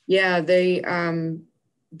 Yeah,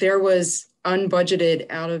 there was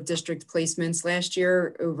unbudgeted out of district placements last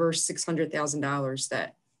year over $600,000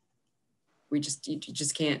 that you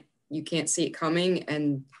just can't you can't see it coming,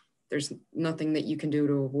 and there's nothing that you can do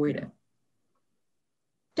to avoid it.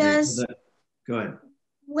 Go ahead.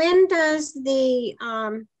 When does the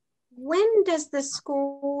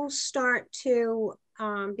school start to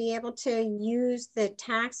be able to use the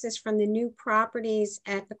taxes from the new properties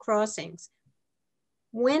at the crossings?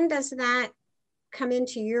 When does that come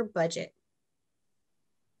into your budget?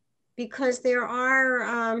 Because there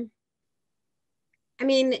are, I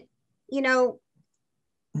mean, you know,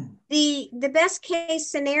 the best case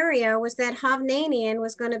scenario was that Hovnanian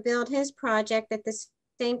was going to build his project at the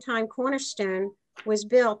same time Cornerstone was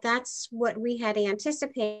built. That's what we had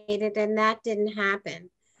anticipated, and that didn't happen.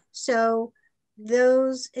 So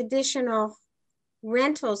those additional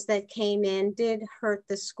rentals that came in did hurt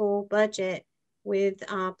the school budget with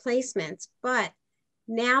placements. But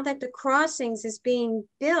now that the crossings is being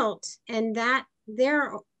built and that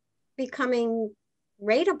they're becoming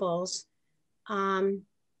ratables,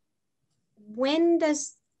 when do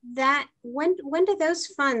those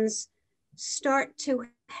funds start to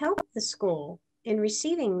help the school in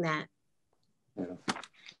receiving that? Yeah.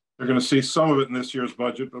 They're going to see some of it in this year's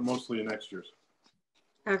budget, but mostly in next year's.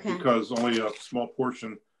 Okay. Because only a small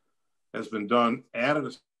portion has been done.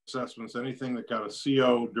 Added assessments, anything that got a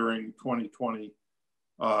CO during 2020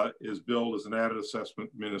 is billed as an added assessment.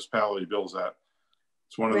 Municipality bills that.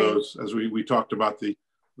 It's one of those, as we talked about the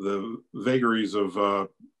vagaries of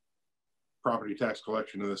property tax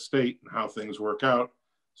collection in the state and how things work out.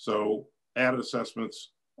 So added assessments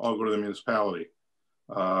all go to the municipality,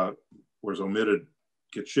 whereas omitted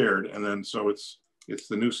get shared. And then so it's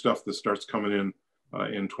the new stuff that starts coming in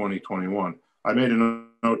 2021. I made a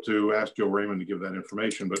note to ask Joe Raymond to give that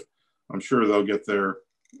information, but I'm sure they'll get there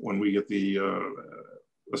when we get the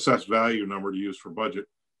assessed value number to use for budget.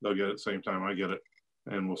 They'll get it at the same time I get it,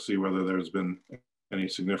 and we'll see whether there's been any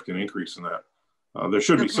significant increase in that. There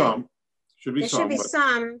should be some. Should be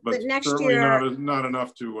some, but next year not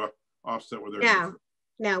enough to offset what they're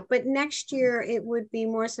No, but next year it would be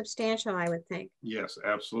more substantial, I would think. Yes,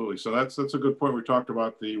 absolutely. So that's a good point. We talked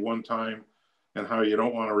about the one time and how you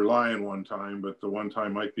don't want to rely on one time, but the one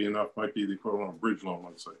time might be enough, might be the equivalent of a bridge loan,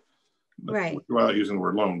 let's say. Right. Without using the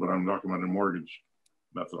word loan, but I'm talking about in mortgage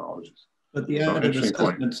methodologies. But the added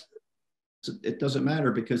assessments, it doesn't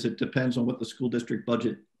matter because it depends on what the school district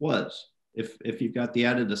budget was. If you've got the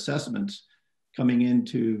added assessments coming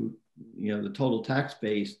into the total tax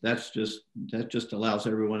base, that just allows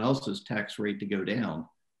everyone else's tax rate to go down,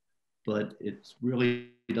 but it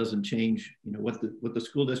really doesn't change what the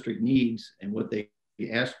school district needs, and what they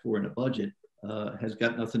ask for in a budget has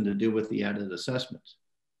got nothing to do with the added assessments.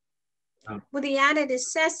 Well, the added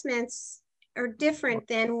assessments are different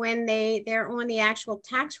than when they're on the actual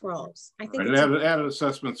tax rolls. I think added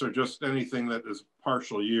assessments are just anything that is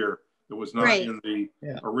partial year. It was not in the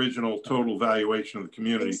original total valuation of the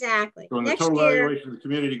community. Exactly. So when the total valuation of the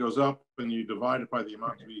community goes up and you divide it by the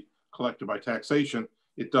amount to be collected by taxation,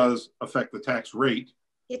 it does affect the tax rate.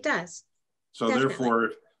 It does. So therefore,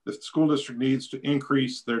 if the school district needs to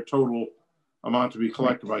increase their total amount to be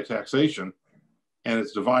collected by taxation, and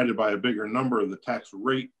it's divided by a bigger number, the tax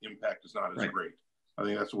rate impact is not as great. I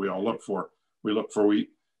think that's what we all look for. We look for, you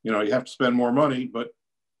have to spend more money, but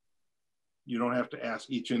you don't have to ask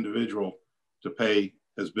each individual to pay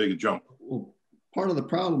as big a jump. Well, part of the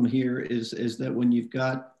problem here is that when you've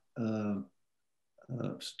got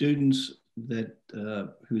students that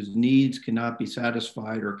whose needs cannot be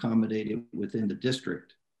satisfied or accommodated within the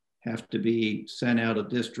district, have to be sent out of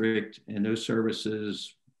district, and those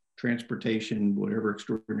services, transportation, whatever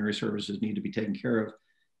extraordinary services need to be taken care of.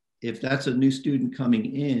 If that's a new student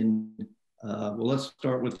coming in, well, let's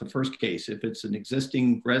start with the first case. If it's an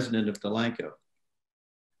existing resident of Delanco,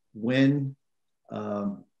 when,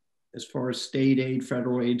 as far as state aid,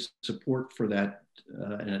 federal aid support for that,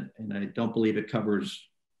 and I don't believe it covers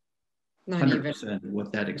 100% of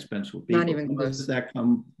what that expense will be. Not even close. Does that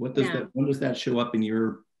come? When does that show up in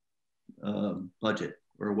your budget,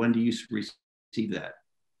 or when do you receive that?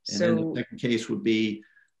 And then the second case would be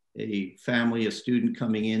a family, a student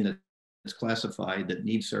coming in that's classified that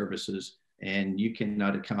needs services, and you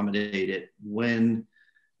cannot accommodate it. When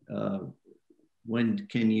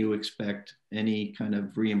can you expect any kind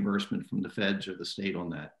of reimbursement from the feds or the state on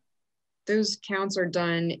that? Those counts are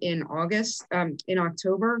done in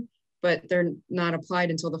October, but they're not applied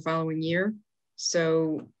until the following year.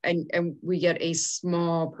 So, and we get a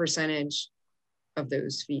small percentage of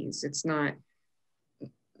those fees. It's not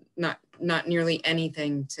nearly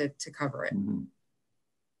anything to cover it. Mm-hmm.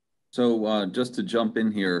 So just to jump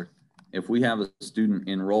in here, if we have a student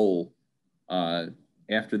enroll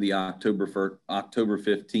after the October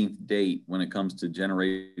 15th date, when it comes to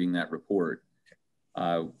generating that report,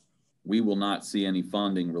 we will not see any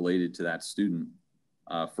funding related to that student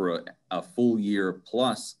for a full year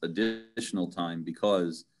plus additional time,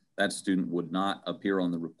 because that student would not appear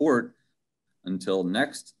on the report until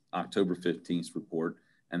next October 15th report,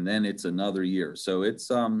 and then it's another year. So it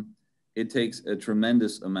takes a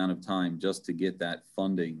tremendous amount of time just to get that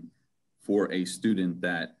funding for a student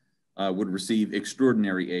that would receive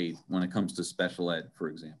extraordinary aid when it comes to special ed, for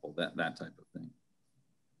example, that type of thing.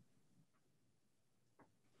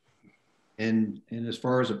 And as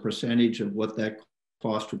far as a percentage of what that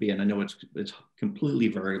cost would be, and I know it's completely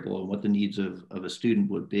variable on what the needs of a student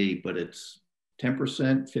would be, but it's 10%,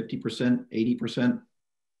 50%, 80%?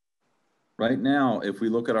 Right now, if we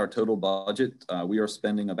look at our total budget, we are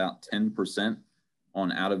spending about 10%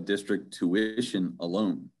 on out-of-district tuition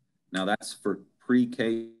alone. Now that's for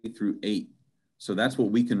pre-K through 8. So that's what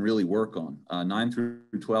we can really work on, 9 through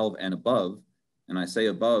 12 and above. And I say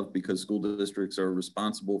above because school districts are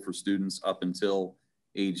responsible for students up until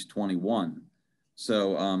age 21.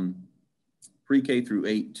 So pre-K through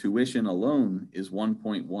 8 tuition alone is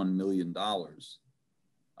 $1.1 million.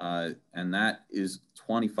 And that is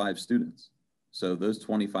 25 students. So those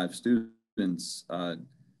 25 students,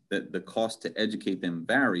 the cost to educate them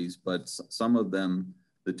varies, but some of them,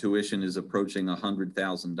 the tuition is approaching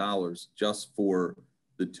 $100,000 just for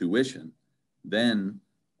the tuition. Then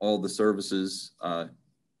all the services,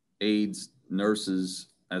 aides, nurses,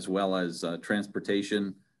 as well as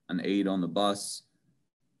transportation, an aide on the bus,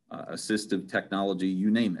 assistive technology,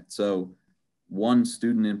 you name it. So one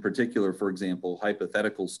student in particular, for example,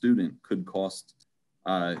 hypothetical student could cost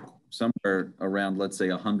somewhere around, let's say,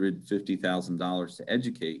 $150,000 to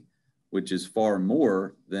educate, which is far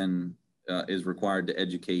more than is required to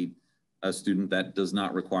educate a student that does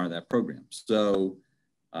not require that program. So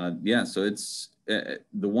yeah, so it's the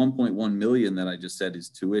 1.1 million that I just said is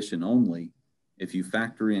tuition only. If you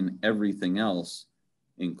factor in everything else,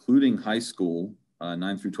 including high school,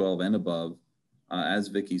 9 through 12 and above, as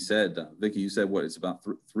Vicki said, Vicki, you said what? It's about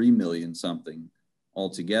 3 million something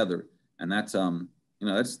altogether, and that's you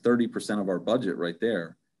know, that's 30% of our budget right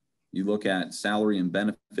there. You look at salary and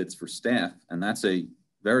benefits for staff, and that's a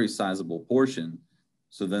very sizable portion.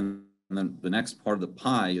 So then the next part of the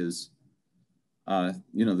pie is,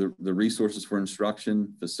 you know, the resources for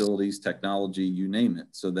instruction, facilities, technology, you name it.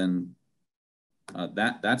 So then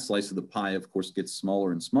that slice of the pie, of course, gets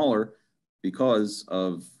smaller and smaller because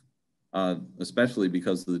of, especially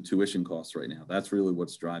because of the tuition costs right now. That's really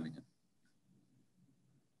what's driving it.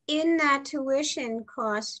 In that tuition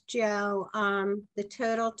cost, Joe, the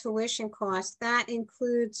total tuition cost, that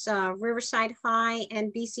includes Riverside High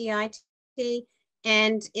and BCIT.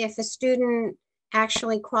 And if a student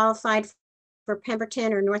actually qualified for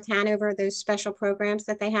Pemberton or North Hanover, those special programs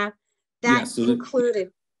that they have, that's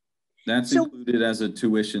included. That's included as a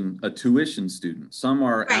tuition student. Some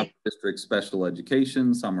are out of district special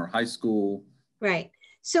education, some are high school. Right.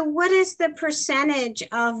 So what is the percentage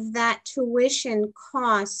of that tuition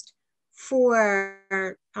cost for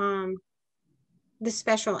the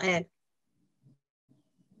special ed?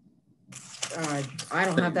 I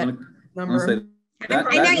don't have that number.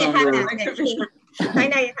 I know you have that. I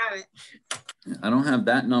know you have it. I don't have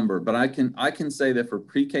that number, but I can say that for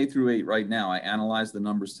pre-K through 8 right now, I analyzed the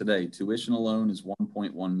numbers today. Tuition alone is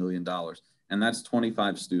 $1.1 million, and that's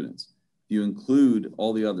 25 students. If you include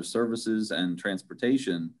all the other services and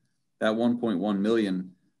transportation, that 1.1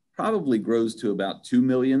 million probably grows to about 2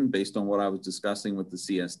 million based on what I was discussing with the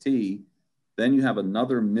CST. Then you have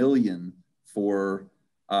another million for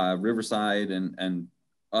Riverside and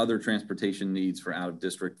other transportation needs for out of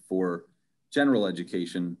district for general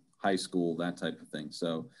education, high school, that type of thing.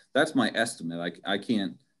 So that's my estimate. I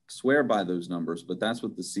can't swear by those numbers, but that's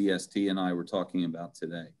what the CST and I were talking about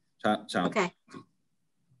today. Okay.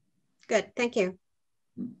 Good, thank you.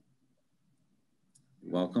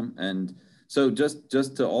 Welcome. And so just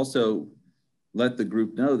to also let the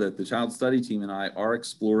group know that the child study team and I are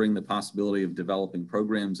exploring the possibility of developing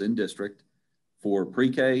programs in district for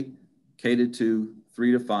pre-K, K-2,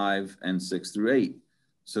 3-5, and 6-8,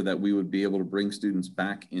 so that we would be able to bring students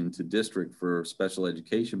back into district for special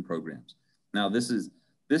education programs. Now, this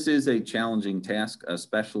is a challenging task,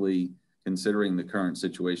 especially considering the current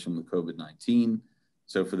situation with COVID-19.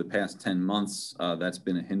 So for the past 10 months, that's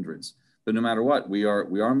been a hindrance. But no matter what, we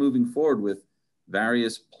are moving forward with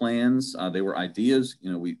various plans. They were ideas,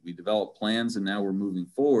 you know, we developed plans and now we're moving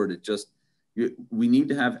forward. It just, we need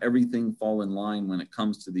to have everything fall in line when it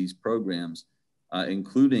comes to these programs,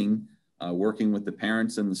 including working with the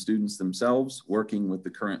parents and the students themselves, working with the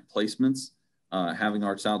current placements having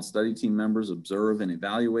our child study team members observe and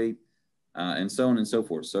evaluate, and so on and so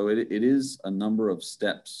forth. So it is a number of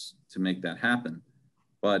steps to make that happen.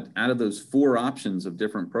 But out of those 4 options of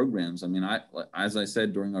different programs, I mean, as I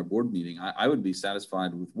said during our board meeting, I would be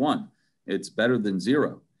satisfied with 1. It's better than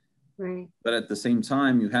 0. Right. But at the same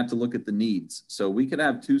time, you have to look at the needs. So we could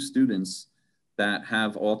have 2 students that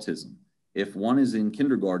have autism. If one is in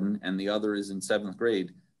kindergarten and the other is in 7th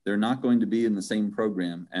grade, they're not going to be in the same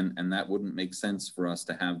program. And that wouldn't make sense for us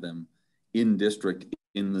to have them in district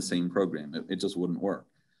in the same program. It just wouldn't work.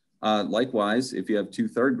 Likewise, if you have 2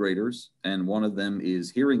 3rd graders and one of them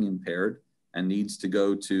is hearing impaired and needs to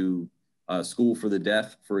go to school for the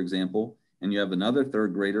deaf, for example, and you have another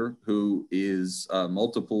 3rd grader who is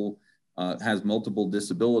has multiple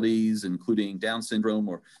disabilities, including Down syndrome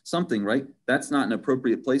or something, right? That's not an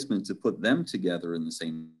appropriate placement to put them together in the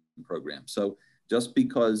same program. So just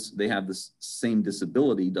because they have the same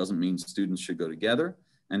disability doesn't mean students should go together.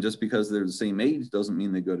 And just because they're the same age doesn't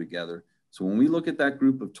mean they go together. So when we look at that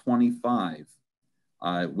group of 25,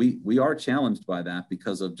 we are challenged by that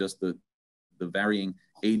because of just the varying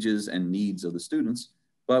ages and needs of the students.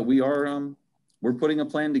 But we're putting a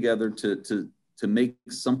plan together to make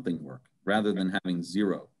something work rather than having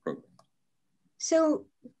 0 programs. So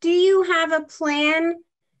do you have a plan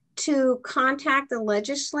to contact the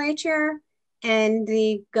legislature and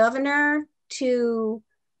the governor to,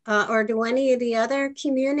 or do any of the other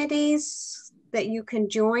communities that you can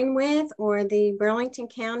join with, or the Burlington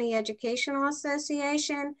County Educational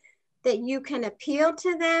Association, that you can appeal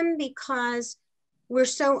to them because we're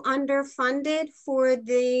so underfunded for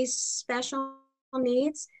these special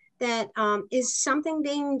needs? That is something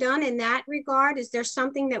being done in that regard? Is there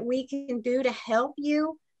something that we can do to help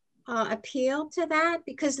you appeal to that?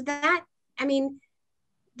 Because that, I mean,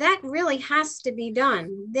 that really has to be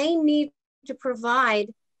done. They need to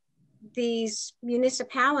provide these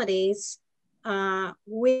municipalities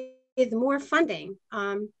with more funding.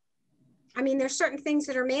 I mean, there's certain things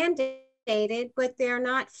that are mandated, but they're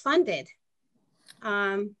not funded.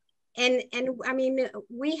 And I mean,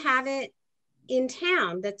 we have it in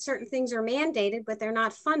town that certain things are mandated, but they're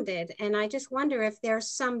not funded. And I just wonder if there's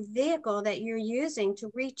some vehicle that you're using to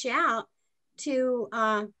reach out to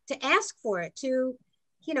ask for it, to,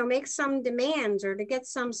 you know, make some demands or to get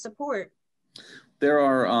some support. There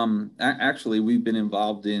are, actually, we've been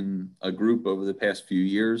involved in a group over the past few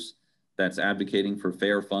years that's advocating for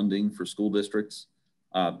fair funding for school districts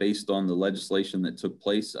based on the legislation that took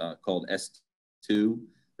place called S2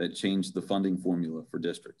 that changed the funding formula for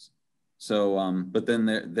districts. So, but then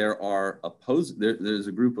there's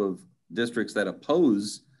a group of districts that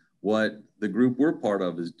oppose what the group we're part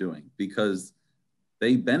of is doing because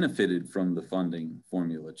they benefited from the funding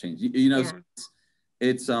formula change. You know, yeah.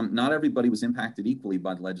 It's not everybody was impacted equally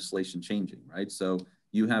by the legislation changing, right? So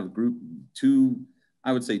you have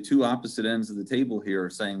I would say two opposite ends of the table here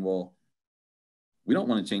saying, well, we don't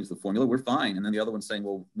want to change the formula, we're fine. And then the other one's saying,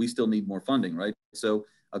 well, we still need more funding, right? So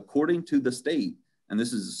according to the state, and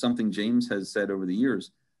this is something James has said over the years,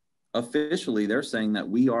 officially they're saying that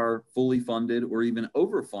we are fully funded or even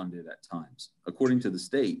overfunded at times, according to the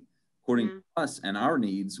state. According to us and our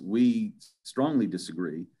needs, we strongly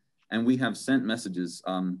disagree. And we have sent messages.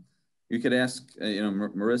 You could ask, you know,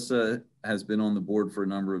 Marissa has been on the board for a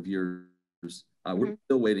number of years. We're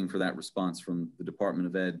still waiting for that response from the Department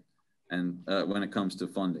of Ed and when it comes to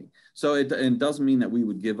funding. So it doesn't mean that we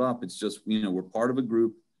would give up. It's just, you know, we're part of a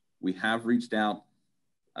group. We have reached out.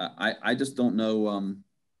 I just don't know,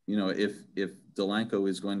 you know, if Delanco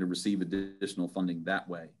is going to receive additional funding that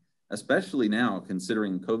way, especially now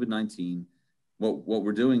considering COVID-19. What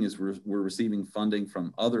we're doing is we're receiving funding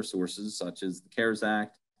from other sources such as the CARES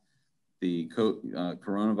Act, the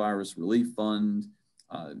Coronavirus Relief Fund,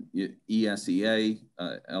 ESEA,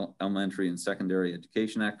 Elementary and Secondary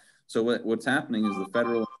Education Act. So what's happening is the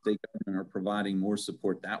federal and state government are providing more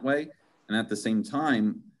support that way. And at the same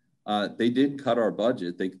time, they did cut our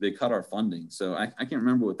budget. They cut our funding. So I can't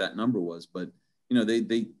remember what that number was, but you know,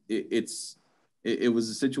 it was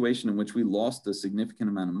a situation in which we lost a significant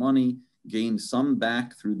amount of money, gained some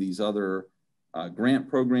back through these other grant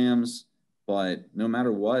programs, but no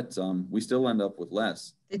matter what, we still end up with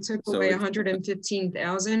less. They took away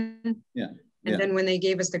 115,000. Yeah. And then when they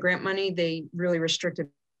gave us the grant money, they really restricted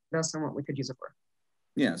us on what we could use it for.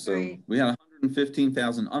 Yeah, so we had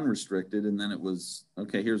 115,000 unrestricted, and then it was,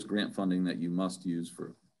 okay, here's grant funding that you must use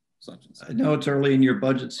for such and such. I know it's early in your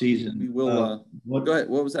budget season. We will, go ahead,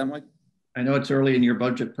 what was that, Mike? I know it's early in your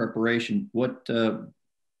budget preparation. What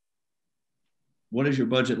is your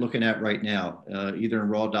budget looking at right now? Either in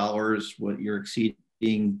raw dollars, what you're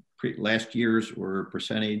exceeding last year's or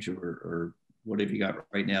percentage or what have you got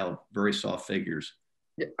right now? Very soft figures.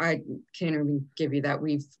 I can't even give you that.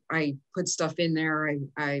 I put stuff in there.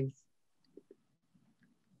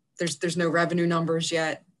 There's no revenue numbers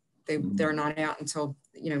yet. They're not out until,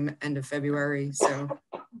 you know, end of February. So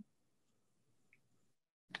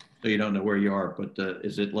you don't know where you are, but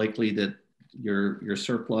is it likely that your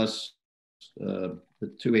surplus, the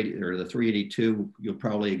 280 or the 382, you'll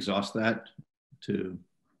probably exhaust that to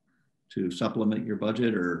supplement your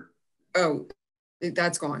budget, or? Oh,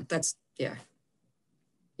 that's gone. That's, yeah.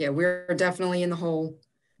 Yeah, we're definitely in the hole.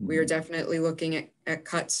 We are definitely looking at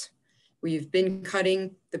cuts. We've been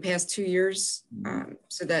cutting the past 2 years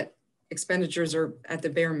so that expenditures are at the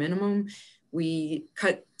bare minimum. We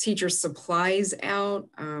cut teacher supplies out,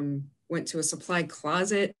 went to a supply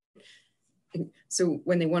closet. And so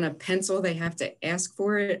when they want a pencil, they have to ask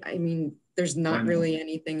for it. I mean, there's not really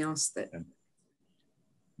anything else that.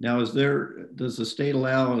 Now, does the state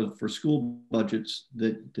allow for school budgets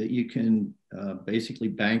that you can basically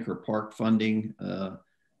bank or park funding,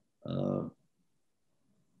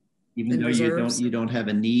 even though you don't have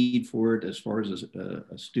a need for it as far as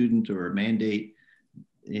a student or a mandate,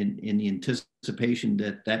 in the anticipation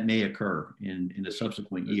that may occur in a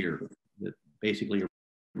subsequent year, that basically a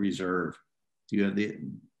reserve? Do you have the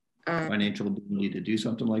financial ability to do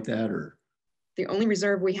something like that, or? The only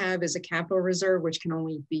reserve we have is a capital reserve, which can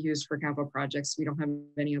only be used for capital projects. We don't have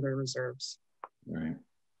any other reserves. Right.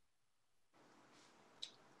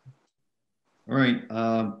 All right.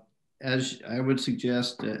 As I would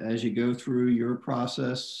suggest, as you go through your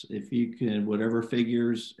process, if you can, whatever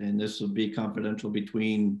figures, and this will be confidential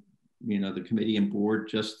between, you know, the committee and board,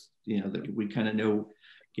 just, you know, that we kind of know,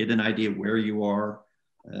 get an idea of where you are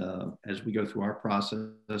as we go through our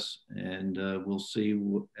process, and we'll see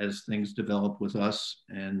as things develop with us.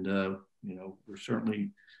 And, you know, we're certainly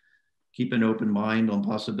keep an open mind on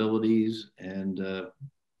possibilities and,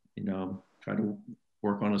 you know, try to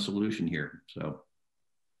work on a solution here. So.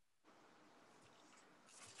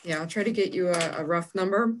 Yeah, I'll try to get you a rough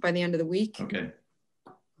number by the end of the week. Okay.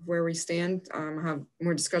 Where we stand. I'll have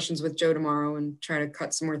more discussions with Joe tomorrow and try to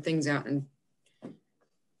cut some more things out. And all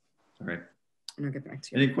right. And I'll get back to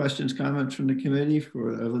you. Any questions, comments from the committee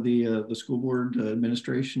for the school board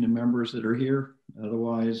administration and members that are here?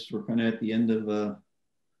 Otherwise, we're kind of at the end of.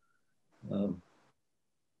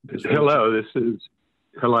 Hello, this is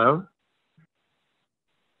hello.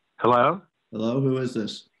 Hello. Hello. Who is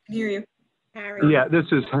this? I can hear you. Harry. Yeah,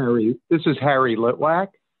 this is Harry. This is Harry Litwack.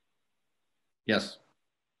 Yes.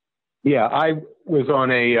 Yeah, I was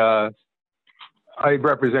on I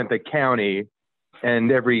represent the county, and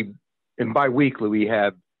bi-weekly we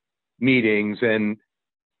have meetings, and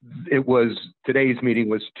today's meeting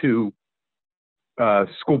was two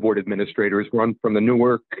school board administrators, one from the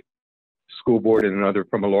Newark school board and another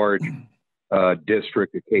from a large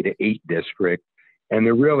district, a K-8 district. And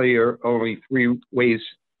there really are only three ways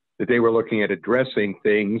that they were looking at addressing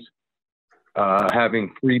things: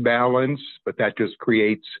 having free balance, but that just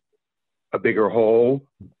creates a bigger hole,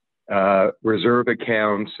 reserve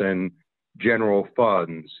accounts, and general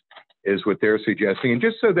funds is what they're suggesting. And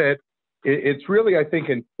just so that it's really, I think,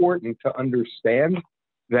 important to understand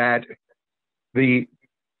that the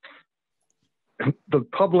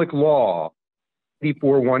public law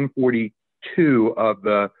 84-142 of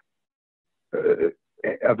the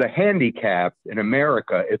handicapped in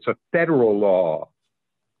America, it's a federal law.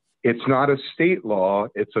 It's not a state law.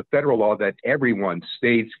 It's a federal law that everyone,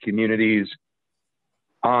 states, communities,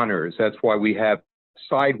 honors. That's why we have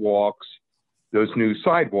sidewalks, those new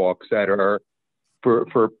sidewalks that are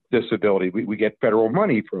for disability. We get federal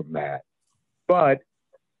money from that. But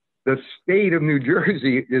the state of New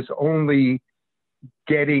Jersey is only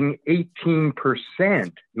getting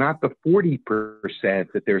 18%, not the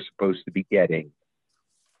 40% that they're supposed to be getting.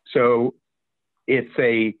 So it's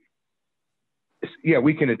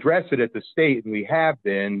we can address it at the state, and we have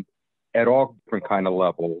been at all different kind of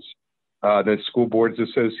levels. The School Boards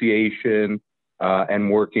Association,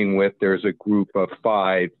 and working with, there's a group of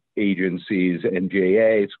 5 agencies,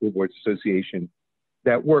 NJA, School Boards Association,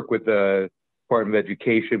 that work with the Department of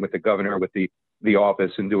Education, with the governor, with the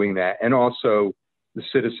office, and doing that. And also the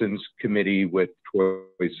Citizens Committee with Troy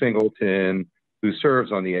Singleton, who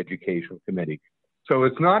serves on the Educational Committee. So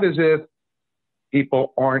it's not as if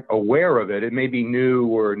people aren't aware of it. It may be new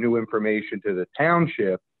or new information to the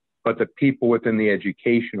township, but the people within the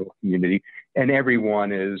educational community and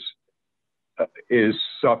everyone is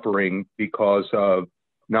suffering because of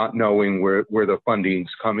not knowing where the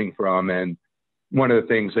funding's coming from. And one of the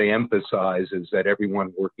things they emphasize is that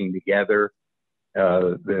everyone working together,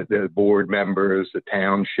 the board members, the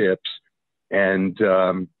townships, and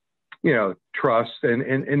you know, trust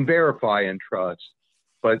and verify and trust,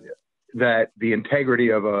 but that the integrity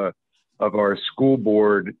of our school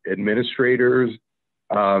board administrators,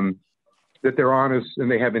 that they're honest and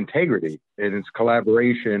they have integrity, and it's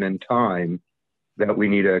collaboration and time that we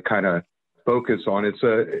need to kind of focus on. It's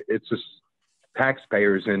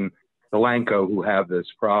taxpayers in Delanco who have this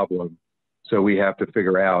problem. So we have to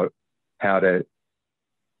figure out how to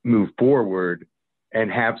move forward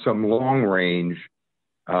and have some long range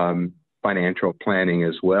financial planning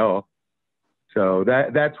as well. So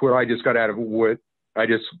that's what I just got out of what I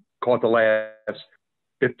just caught the last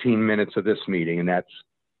 15 minutes of this meeting. And that's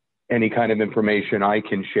any kind of information I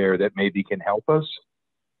can share that maybe can help us.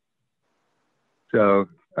 So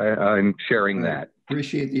I'm sharing that.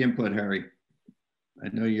 Appreciate the input, Harry. I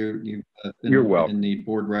know you're welcome. in the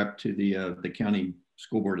board rep to the County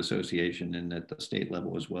School Board Association and at the state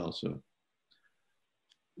level as well. So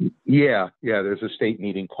yeah, there's a state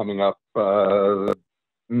meeting coming up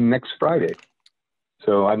next Friday.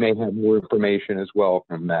 So I may have more information as well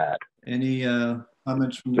from that. Any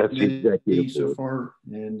comments from the committee so far?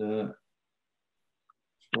 And as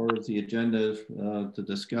far as the agenda to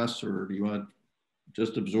discuss, or do you want to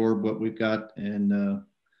just absorb what we've got and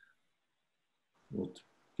we'll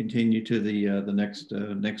continue to the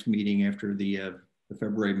next meeting after the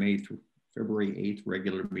February 8th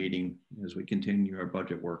regular meeting as we continue our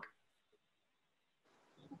budget work?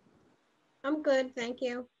 I'm good, thank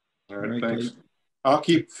you. All right, thanks. I'll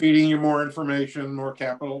keep feeding you more information, more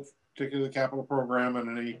capital, particularly the capital program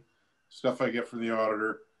and any stuff I get from the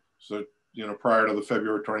auditor. So, you know, prior to the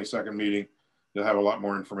February 22nd meeting, you'll have a lot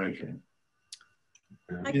more information.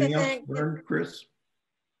 Okay. Anything else, Vern, Chris?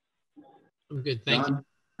 I'm good, thank you.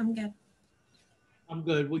 I'm good. I'm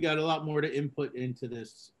good. We got a lot more to input into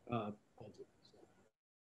this budget.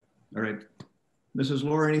 All right. Mrs.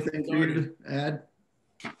 Laura, anything for you to add?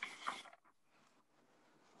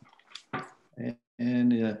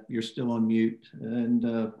 And you're still on mute. And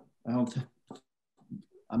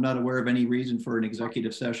I'm not aware of any reason for an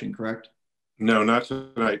executive session, correct? No, not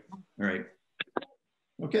tonight. All right.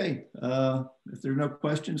 Okay. If there are no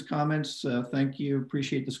questions, comments, thank you.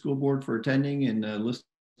 Appreciate the school board for attending and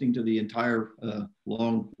listening to the entire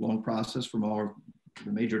long process from all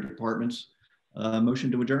the major departments.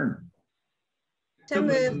 Motion to adjourn. So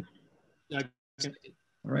moved. All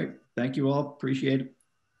right. Thank you all. Appreciate it.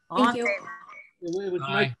 Thank you.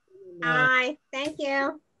 Bye. Aye, thank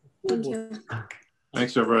you. Thank you.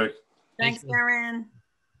 Thanks, everybody. Thanks, Karen.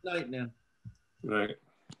 Night now. Good night.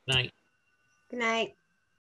 Night. Good night.